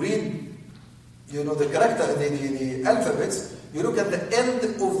 if you read, the character, the alphabets, you look at the end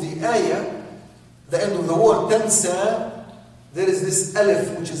of the ayah, the end of the word تنسى, there is this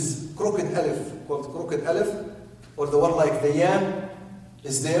alif, which is crooked alif, called crooked alif, or the one like the ya,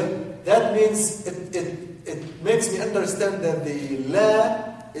 is there. That means it makes me understand that the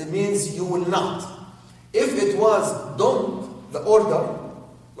la, it means you will not. If it was don't, the order,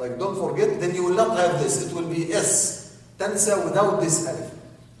 like don't forget, then you will not have this. It will be s, tansa, without this alif.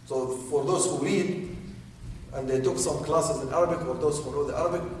 So for those who read and they took some classes in Arabic, or those who know the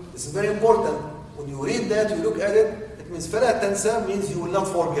Arabic, this is very important. When you read that, you look at it, it means فَلَا تَنْسَى means you will not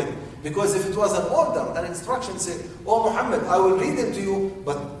forget. Because if it was an order, an instruction, say, oh Muhammad, I will read it to you,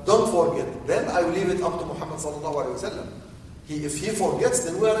 but don't forget. Then I will leave it up to Muhammad sallallahu alayhi wa sallam. If he forgets,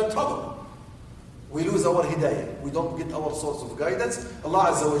 then we are in trouble. We lose our hidayah. We don't get our source of guidance.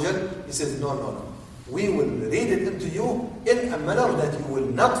 Allah Azza wa Jal, He says, no. We will read it into you in a manner that you will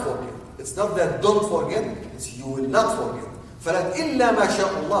not forget. It's not that don't forget, it's you will not forget. فَلَا إِلَّا مَا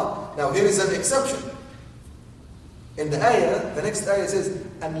شَاءَ اللَّهِ. Now here is an exception. In the ayah, the next ayah says,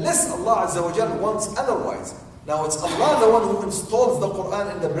 unless Allah Azza wa Jal wants otherwise. Now it's Allah the one who installs the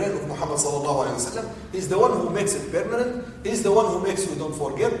Quran in the brain of Muhammad sallallahu alayhi wa sallam. He's the one who makes it permanent. He's the one who makes you don't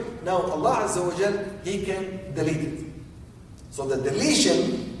forget. Now Allah Azza wa Jal, He can delete it. So the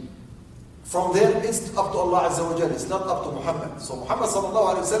deletion from there is up to Allah Azza wa Jal. It's not up to Muhammad. So Muhammad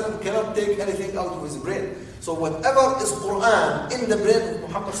sallallahu alayhi wa sallam cannot take anything out of his brain. So whatever is Quran in the brain of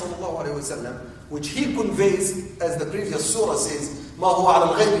Muhammad sallallahu alayhi wa sallam, which he conveys, as the previous surah says, مَا هُوَ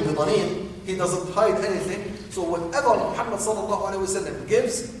عَلَى الْغَيْبِ بِضَنِينٍ. He doesn't hide anything. So whatever Muhammad sallallahu alayhi wa sallam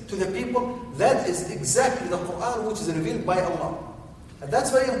gives to the people, that is exactly the Quran which is revealed by Allah. And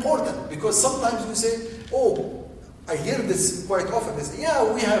that's very important, because sometimes you say, oh, I hear this quite often. They say,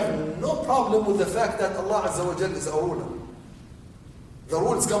 yeah, we have no problem with the fact that Allah Azza wa Jal is our ruler. The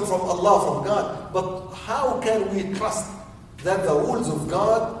rules come from Allah, from God. But how can we trust that the rules of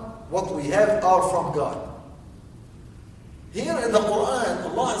God, what we have, are from God? Here in the Quran,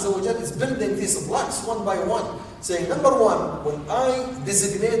 Allah Azza wa Jal is building these blocks one by one. Saying, number one, when I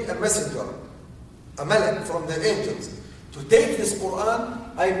designate a messenger, a malak from the angels, to take this Quran,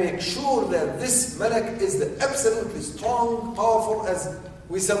 I make sure that this malak is the absolutely strong, powerful, as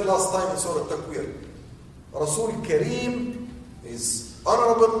we said last time in Surah Takwir. Rasul Kareem is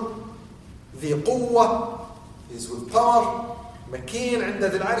honorable, ذي قوة, is with power, Makeen, عند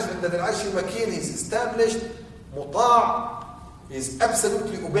ذي العرش Makeen, he's established, مطاع, he is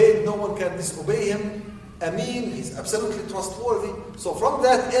absolutely obeyed, no one can disobey him, Ameen, he's absolutely trustworthy. So from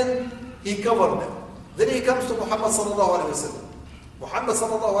that end, he covered them. Then he comes to Muhammad sallallahu alayhi wa sallam. Muhammad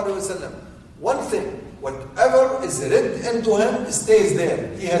sallallahu alayhi wa sallam, one thing, whatever is read into him stays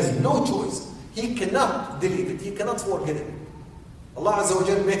there. He has no choice. He cannot delete it. He cannot forget it. Allah Azza wa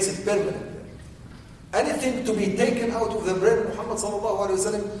Jal makes it permanent. Anything to be taken out of the brain of Muhammad sallallahu alayhi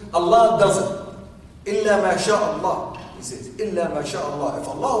wa sallam, Allah does it. إِلَّا مَا شَاءَ اللَّهِ. He says, إِلَّا مَا شَاءَ اللَّهِ. If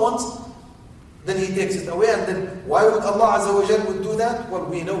Allah wants, then He takes it away. And then why would Allah Azza wa Jal would do that? Well,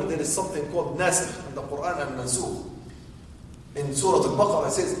 we know there is something called nasikh in the Quran and mansukh. In Surah Al-Baqarah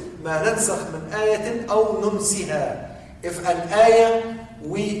it says, مَا نَنْسَخْ مِنْ آيَةٍ أَوْ نُنْسِهَا. If an ayah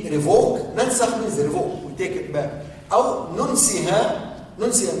we revoke, nansakh means revoke, we take it back. أو ننسها,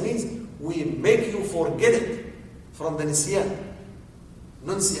 ننسها means we make you forget it from the nisyan.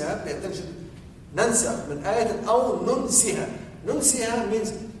 ننسها, pay attention. ننسخ من آية أو ننسها. ننسها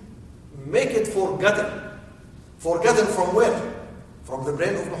means make it forgotten. Forgotten from where? From the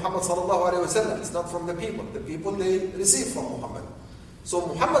brain of Muhammad sallallahu alayhi wa sallam. It's not from the people. The people, they receive from Muhammad. So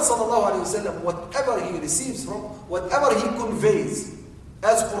Muhammad sallallahu alayhi wa sallam, whatever he receives from, whatever he conveys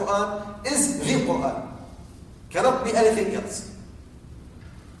as Quran is the Quran. Cannot be anything else.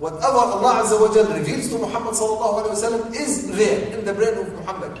 Whatever Allah Azza wa Jal reveals to Muhammad sallallahu alayhi wa sallam is there in the brain of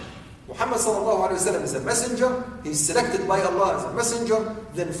Muhammad. Muhammad sallallahu alayhi wa sallam is a messenger. He's selected by Allah as a messenger.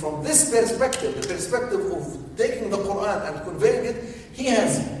 Then from this perspective, the perspective of taking the Quran and conveying it, he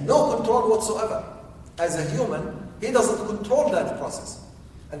has no control whatsoever. As a human, he doesn't control that process.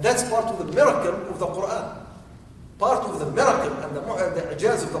 And that's part of the miracle of the Quran. Part of the miracle and the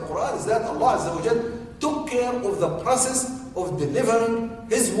ijaz of the Quran is that Allah Azza wa Jal took care of the process of delivering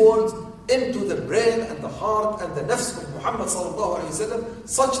His words into the brain and the heart and the nafs of Muhammad sallallahu alayhi wa sallam,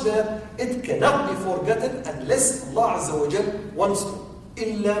 such that it cannot be forgotten unless Allah Azza wa Jal wants to.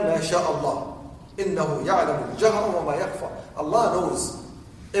 إِلَّا مَا شَاءَ اللَّهِ إِنَّهُ يَعْلَمُ الْجَهْرَ وَمَا يَخْفَى. Allah knows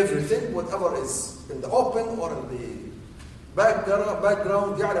everything, whatever is in the open or in the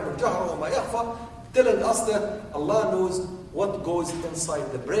background. يَعْلَمُ الْجَهْرَ وَمَا يَخْفَى, telling us that Allah knows what goes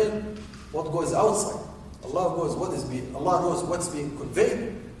inside the brain, what goes outside. Allah knows what's being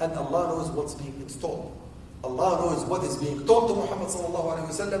conveyed, and Allah knows what's being installed. Allah knows what is being told to Muhammad sallallahu alayhi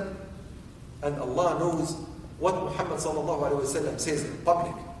wa sallam, and Allah knows what Muhammad sallallahu alayhi wa sallam says in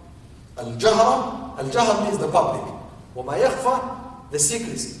public. Al-Jahr means the public. وَمَا يَخْفَى, the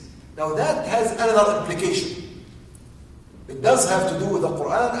secrecy. Now that has another implication. It does have to do with the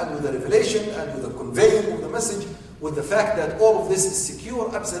Quran and with the revelation and with the conveying of the message, with the fact that all of this is secure,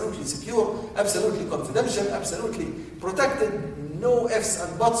 absolutely confidential, absolutely protected, no ifs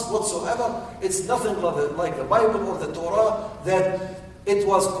and buts whatsoever. It's nothing like the Bible or the Torah, that it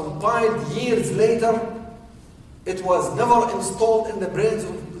was compiled years later. It was never installed in the brains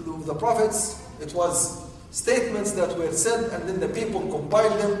of the prophets. It was statements that were said, and then the people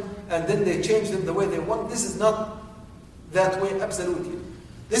compiled them, and then they changed them the way they want. This is not that way, absolutely.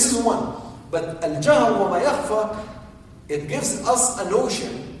 This is one. But al-jahr wa ma yakhfa, it gives us a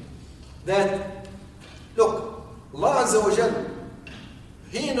notion that, look, Allah Azza wa Jal,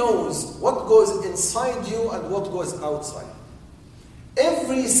 He knows what goes inside you and what goes outside.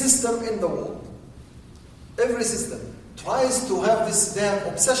 Every system in the world, every system tries to have this damn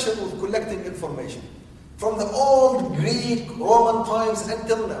obsession with collecting information. From the old Greek, Roman times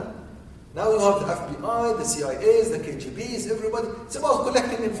until now. Now you have the FBI, the CIAs, the KGBs, everybody. It's about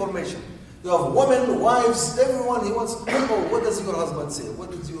collecting information. You have women, wives, everyone. He wants, oh, what does your husband say?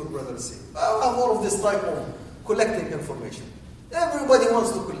 What does your brother say? I have all of this type of collecting information. Everybody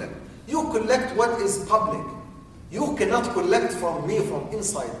wants to collect. You collect what is public. You cannot collect from me, from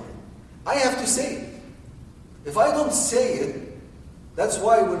inside me. I have to say it. If I don't say it, that's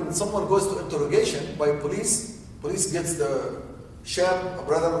why when someone goes to interrogation by police gets the shab, a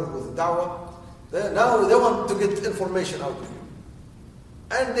brother with da'wah, now they want to get information out of you.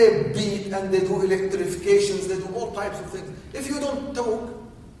 And they beat, and they do electrifications, they do all types of things. If you don't talk,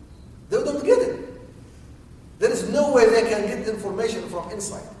 they don't get it. There is no way they can get information from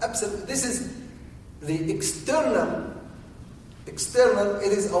inside. Absolutely. This is the external,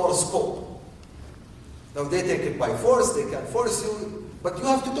 it is our scope. Now they take it by force, they can force you, but you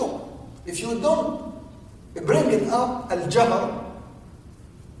have to talk. If you don't bring it up, al-jahr,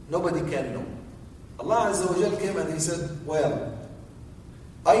 nobody can know. Allah Azza wa Jal came and He said, well,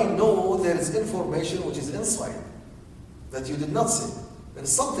 I know there is information which is inside that you did not say. There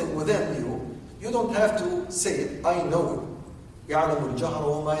is something within you. You don't have to say it. I know it. يَعْلَمُ الْجَهْرَ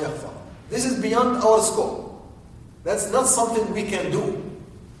وَمَا يَخْفَى. This is beyond our scope. That's not something we can do.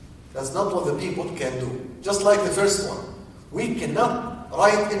 That's not what the people can do. Just like the first one. We cannot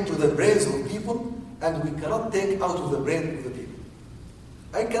write into the brains of people, and we cannot take out of the brain of the people.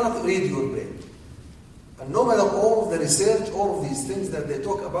 I cannot read your brain. And no matter all of the research, all of these things that they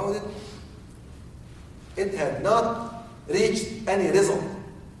talk about it, it had not reached any result.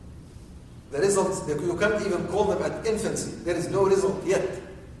 The results, you can't even call them at infancy. There is no result yet.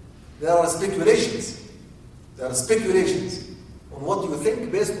 There are speculations. There are speculations on what you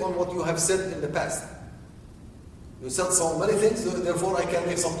think based on what you have said in the past. You said so many things, therefore I can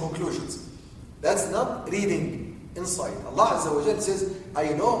make some conclusions. That's not reading inside. Allah Azza wa Jal says, I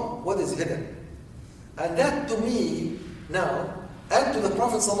know what is hidden. And that to me now, and to the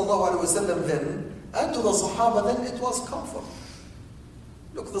Prophet Sallallahu Alaihi Wasallam then, and to the Sahaba then, it was comfort.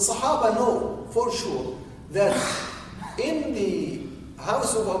 Look, the Sahaba know for sure that in the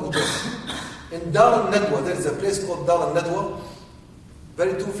house of Abu Jahl, in Dar al-Nadwa, there is a place called Dar al-Nadwa,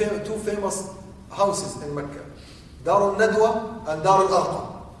 two famous houses in Mecca. Dar al-Nadwa and Dar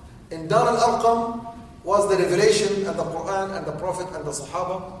al-Arqam. In Dar al-Arqam was the revelation and the Quran and the Prophet and the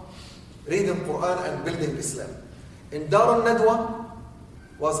Sahaba reading Quran and building Islam. In Dar al-Nadwa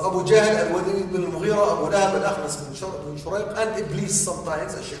was Abu Jahl, Al-Walid bin al-Mughira, Abu Lahab, Al-Akhnas bin Shurayq, and Iblis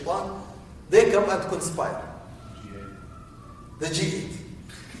sometimes, a shaitan. They come and conspire. The G8.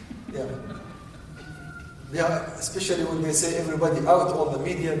 Yeah. Especially when they say everybody out, all the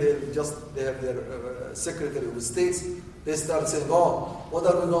media, they have their Secretary of States, they start saying, oh, what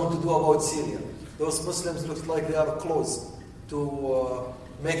are we going to do about Syria? Those Muslims look like they are close to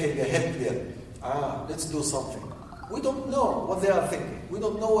making a hit there. Let's do something. We don't know what they are thinking. We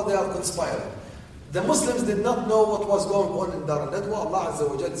don't know what they are conspiring. The Muslims did not know what was going on in Dar al-Nadwa. Allah Azza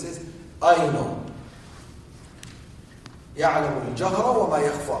wa Jal says, I know. يَعْلَمُ الْجَهْرَ وَمَا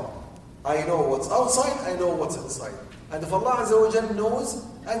يَخْفَى. I know what's outside, I know what's inside. And if Allah Azza wa Jal knows,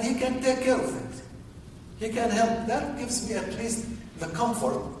 and He can take care of it, He can help. That gives me at least the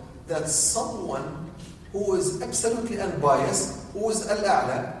comfort that someone who is absolutely unbiased, who is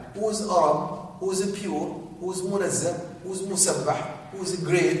al-a'la, who is Arab, who is pure, who is munazzah, who is musabbah, who is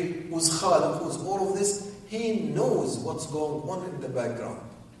great, who is khaliq, who is all of this, he knows what's going on in the background.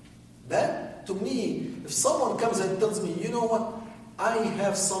 That, to me, if someone comes and tells me, you know what, I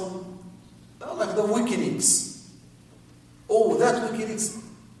have some, like the WikiLeaks. Oh, that WikiLeaks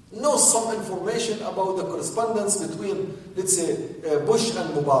knows some information about the correspondence between, let's say, Bush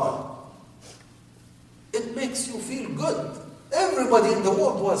and Mubarak. It makes you feel good. Everybody in the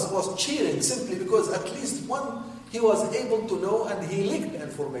world was cheering simply because at least one, he was able to know and he leaked the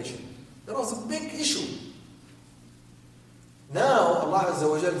information. There was a big issue. Now, Allah Azza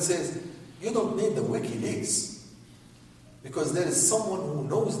wa Jal says, you don't need the WikiLeaks because there is someone who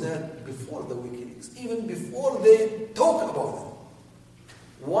knows that before the WikiLeaks, even before they talk about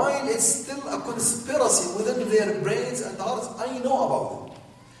it. While it's still a conspiracy within their brains and hearts, I know about it.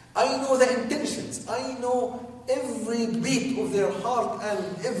 I know the intentions. I know every beat of their heart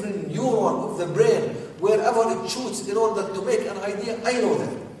and every neuron of the brain wherever it shoots in order to make an idea, I know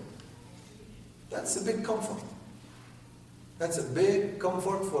that. That's a big comfort. That's a big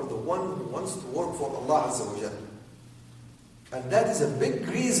comfort for the one who wants to work for Allah Azza wa Jal. And that is a big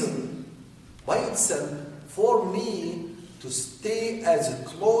reason by itself for me to stay as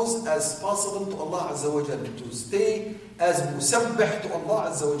close as possible to Allah Azza wa Jal, to stay as musabbih to Allah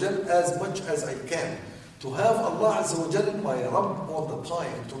Azza wa Jal as much as I can, to have Allah Azza wa Jal my Rabb all the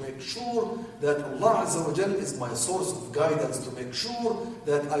time, to make sure that Allah Azza wa Jal is my source of guidance, to make sure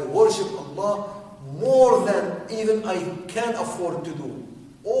that I worship Allah more than even I can afford to do,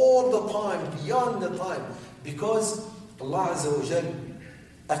 all the time, beyond the time, because Allah Azza wa Jal,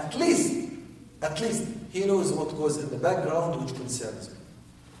 at least, He knows what goes in the background which concerns me.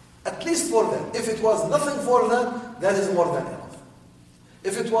 At least for that. If it was nothing for that, that is more than enough.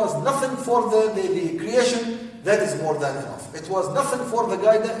 If it was nothing for the creation, that is more than enough. It was nothing for the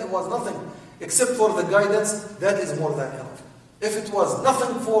guidance, it was nothing except for the guidance, that is more than enough. If it was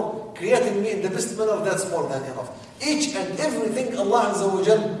nothing for creating me in the best manner, that's more than enough. Each and everything Allah Azza wa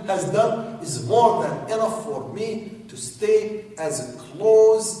Jal has done is more than enough for me to stay as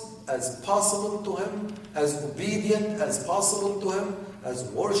close as possible to Him, as obedient as possible to Him, as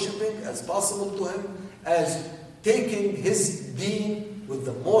worshipping as possible to Him, as taking His deen with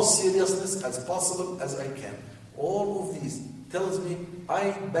the most seriousness as possible as I can. All of these tells me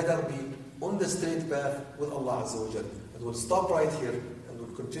I better be on the straight path with Allah Azza wa Jal. And we'll stop right here and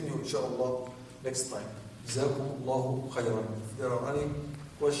we'll continue inshallah next time. Jazakum Allahu khayran. If there are any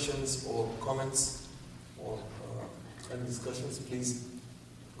questions or comments or any discussions, please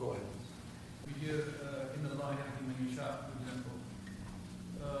go ahead. We hear in the line Yahdi Yasha, for example.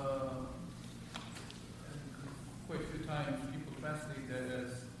 Quite a few times people translate that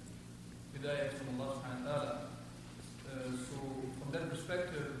as Hidayah from Allah subhanahu wa ta'ala. So from that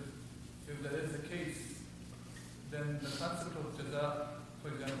perspective, if that is the case, then the concept of jaza, for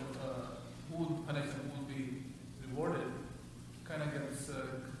example, who would punish and who would be rewarded, kind of gets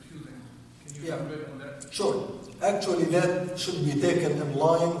confusing. Can you elaborate on that? Sure. Actually, that should be taken in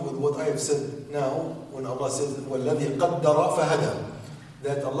line with what I have said now, when Allah says, وَالَّذِي قَدَّرَ فَهَدَى.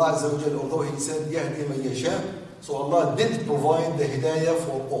 That Allah Azza wa Jal, although He said, يَهْدِي مَن يَشَاءُ, so Allah did provide the hidayah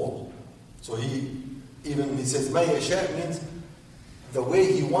for all. So He says, مَن يَشَاء means the way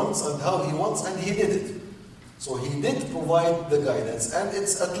He wants and how He wants, and He did it. So He did provide the guidance, and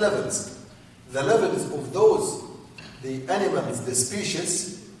it's at levels. The levels of those, the animals, the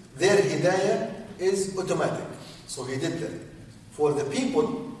species, their hidayah is automatic. So He did that. For the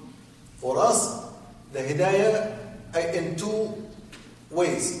people, for us, the hidayah in two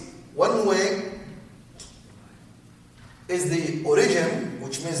ways. One way is the origin,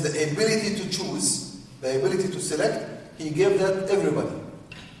 which means the ability to choose, the ability to select. He gave that everybody.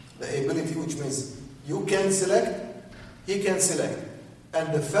 The ability, which means you can select, he can select.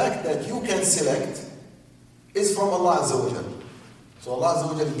 And the fact that you can select is from Allah Azza wa Jal. So Allah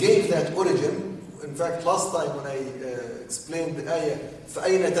Azza wa Jal gave that origin. In fact, last time when I explained the ayah,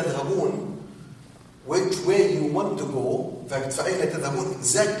 فَأَيْنَ تَذْهَبُونَ, which way you want to go. In fact, فَأَيْنَ تَذْهَبُونَ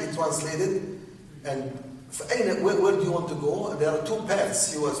exactly translated. And فَأَيْنَ, where do you want to go? There are two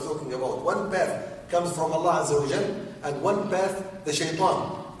paths he was talking about. One path comes from Allah Azza wa Jal, and one path, the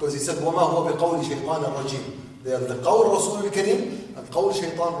shaitan. Because He said, وَمَا هُوَ بِقَوْلِ شَيْطَانَ الرَّجِيمِ. There are the qawl Rasul al-Kareem and qawl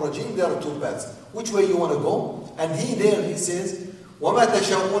shaitan rajim. There are two paths. Which way you want to go? And He says, وَمَا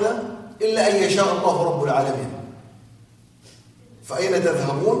تَشَاءُونَ إِلَّا أَن يَشَاءَ اللَّهُ رَبُّ الْعَالَمِينَ. فَأَيْنَ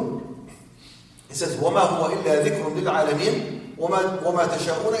تَذْهَبُونَ? He says, وَمَا هُوَ إِلَّا ذِكْرٌ لِلْعَالَمِينَ وَمَا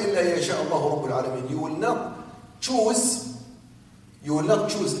تَشَاءُونَ إِلَّا أَن يَشَاءَ اللَّهُ رَبُّ الْعَالَمِينَ. You will not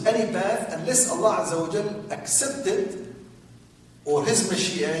choose any path unless Allah Azza wa Jal accepted, or His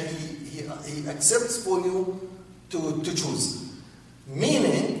Mashiach, He accepts for you to choose.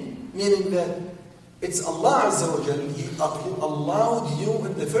 Meaning that it's Allah Azza wa Jal, He allowed you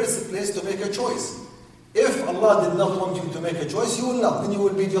in the first place to make a choice. If Allah did not want you to make a choice, you will not. Then you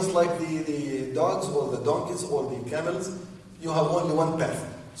will be just like the dogs or the donkeys or the camels. You have only one path.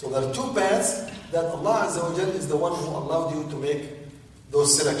 So there are two paths that Allah Azza wa Jal is the one who allowed you to make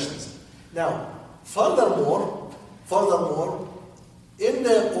those selections. Now, furthermore, in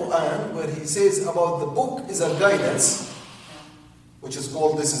the Quran, where He says about the book is a guidance, which is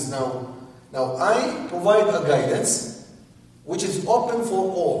called, this is now I provide a guidance which is open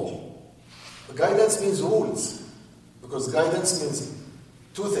for all. The guidance means rules, because guidance means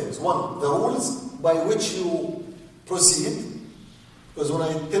two things. One, the rules by which you proceed, because when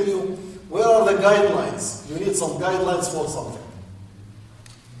I tell you, where are the guidelines? You need some guidelines for something.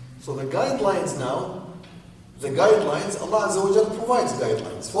 So the guidelines now, Allah Azza wa Jal provides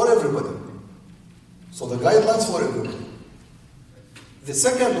guidelines for everybody. So the guidelines for everyone. The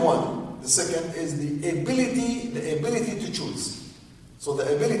second is the ability to choose. So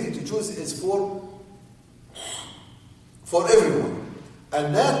the ability to choose is for everyone.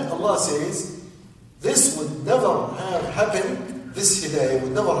 And that Allah says, this would never have happened, this hidayah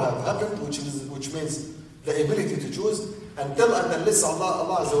would never have happened, which means the ability to choose, until and unless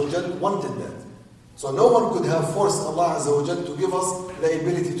Allah Azza wa Jal wanted that. So no one could have forced Allah Azza wa Jal to give us the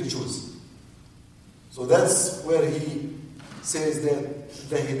ability to choose. So that's where he says that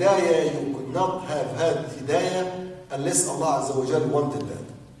the hidayah, you could not have had hidayah unless Allah Azza wa Jal wanted that.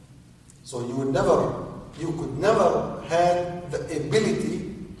 So you could never have the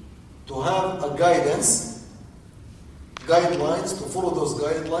ability to have a guidelines, to follow those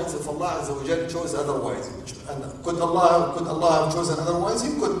guidelines if Allah Azza wa Jal chose otherwise. And could Allah have chosen otherwise?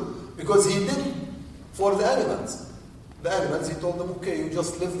 He could, because He did for the animals. The animals, He told them, okay, you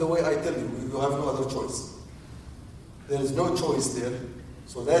just live the way I tell you. You have no other choice. There is no choice there.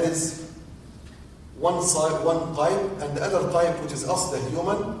 So that is one side, one type, and the other type, which is us, the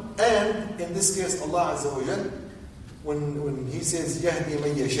human. And in this case, Allah Azza wa Jal, when He says, يَهْدِي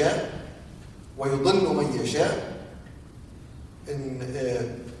مَنْ يَشَاءُ وَيُضِلُّ مَنْ يَشَاءُ,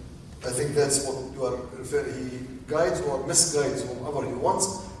 I think that's what you are referring. He guides or misguides whomever He wants.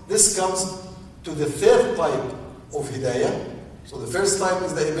 This comes to the third type of hidayah. So the first type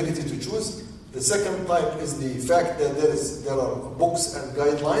is the ability to choose. The second type is the fact that there are books and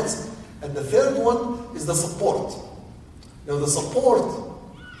guidelines. And the third one is the support. Now the support,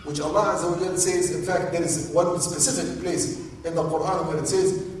 which Allah Azza wa Jalla says, in fact there is one specific place in the Quran where it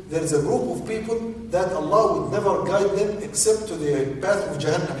says there is a group of people that Allah would never guide them except to the path of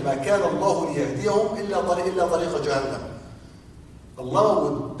Jahannam. مَا كَانَ اللَّهُ لِيَهْدِيَهُمْ إِلَّا طَرِيقَ جَهَنَّمَ.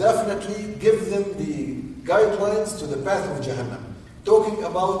 Allah would definitely give them the guidelines to the path of Jahannam. Talking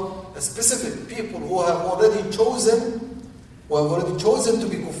about a specific people who have already chosen to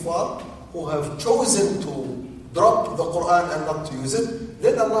be kuffar, who have chosen to drop the Quran and not to use it.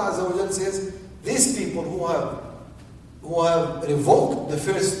 Then Allah Azza wa Jalla says, these people who have revoked the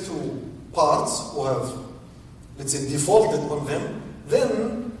first two parts, who have, let's say, defaulted on them,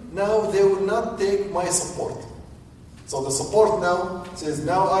 then now they will not take my support. So the support now says,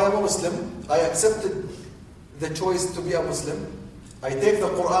 now I am a Muslim, I accepted the choice to be a Muslim, I take the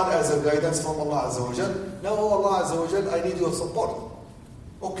Quran as a guidance from Allah Azza wa Jal. Now Allah Azza wa Jal, I need your support.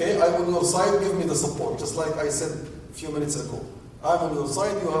 Okay, I'm on your side, give me the support. Just like I said a few minutes ago. I'm on your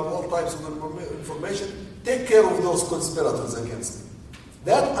side, you have all types of information. Take care of those conspirators against me.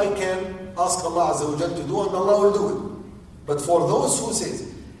 That I can ask Allah Azza wa Jal to do, and Allah will do it. But for those who say,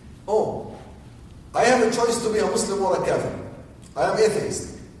 oh, I have a choice to be a Muslim or a Kafir. I am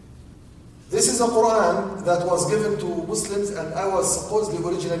atheist. This is a Quran that was given to Muslims and I was supposedly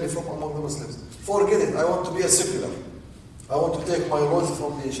originally from among the Muslims. Forget it, I want to be a secular. I want to take my rules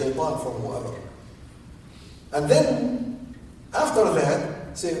from the shaitan, from whoever. And then, after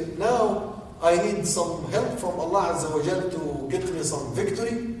that, say, now I need some help from Allah Azza wa Jal to get me some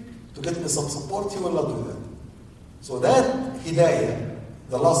victory, to get me some support. He will not do that. So that hidayah,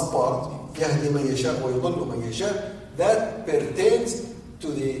 the last part, يَهْدِي مَنْ يَشَاءُ وَيُضِلُّ مَنْ يَشَاءُ, that pertains to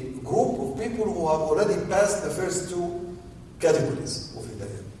the group of people who have already passed the first two categories of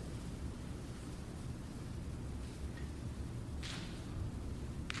hidayah.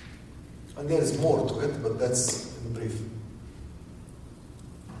 And there is more to it, but that's in brief.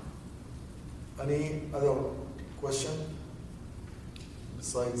 Any other question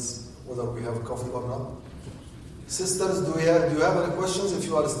besides whether we have coffee or not? Sisters, do you have any questions? If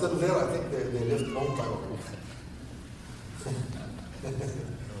you are still there, I think they left a long time ago.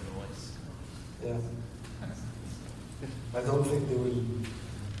 Yeah. I don't think they will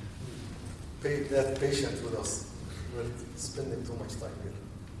be that patient with us. We're spending too much time here.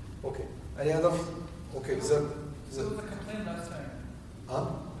 Okay. Any other? Okay. Is that? There was a complaint last time. Huh?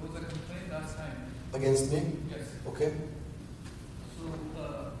 There was a complaint last time. Against me? Yes. Okay. So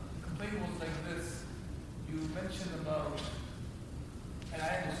the complaint was like this. You mentioned about, and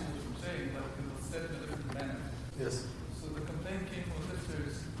I understood what you're saying, but it was said in a different manner. Yes. So the complaint came from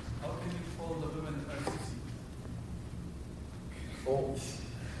sisters, how can you call the women RCC? Oh.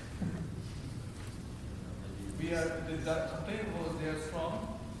 The complaint was they are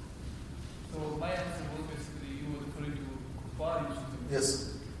strong. So my answer was basically you were referring to kuffar usually. Yes.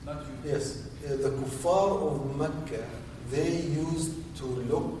 Not you. Yes. The kuffar of Mecca, they used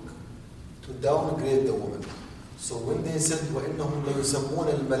to downgrade the woman. So when they said وَإِنَّهُمْ لَيُسَمُّونَ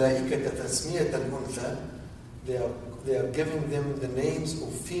الْمَلَائِكَةَ تَسْمِيَةَ الْأُنْثَى, they are giving them the names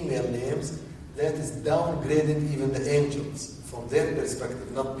of female names. That is downgrading even the angels from their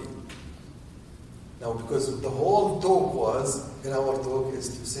perspective, not me. Now, because the whole talk was, in our talk, is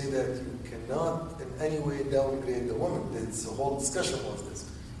to say that you cannot in any way downgrade the woman. The whole discussion was this.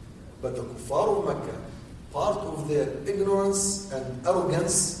 But the kuffar of Mecca, part of their ignorance and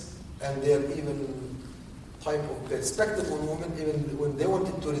arrogance and their even type of perspective on women, even when they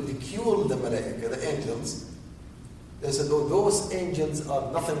wanted to ridicule the malaika, the angels, they said, oh, those angels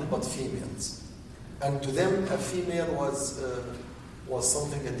are nothing but females. And to them, a female was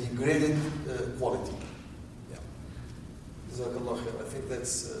something, a degraded quality. Yeah. Jazakallah khair. I think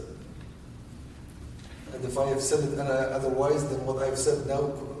that's, and if I have said it otherwise, then what I've said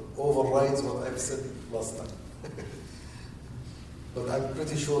now overrides what I've said last time. But I'm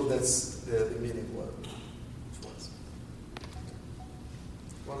pretty sure that's the meaning was.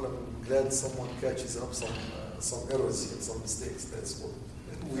 Well, I'm glad someone catches up some errors here, some mistakes. That's what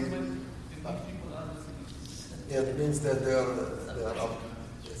we. Yeah, it means that they are up.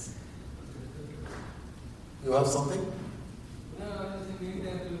 Yes. You have something? No, I don't think we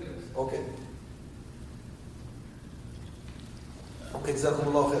can do this. Okay. Okay,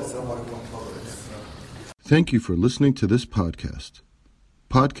 Jazakumullah khair. Assalamu alaikum wa rahmatullahi. Thank you for listening to this podcast.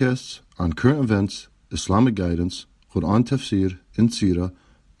 Podcasts on current events, Islamic guidance, Quran Tafseer, and Seerah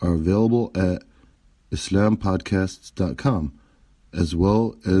are available at islampodcasts.com as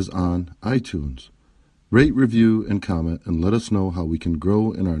well as on iTunes. Rate, review, and comment, and let us know how we can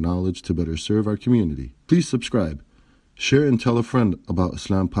grow in our knowledge to better serve our community. Please subscribe, share, and tell a friend about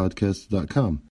islampodcasts.com.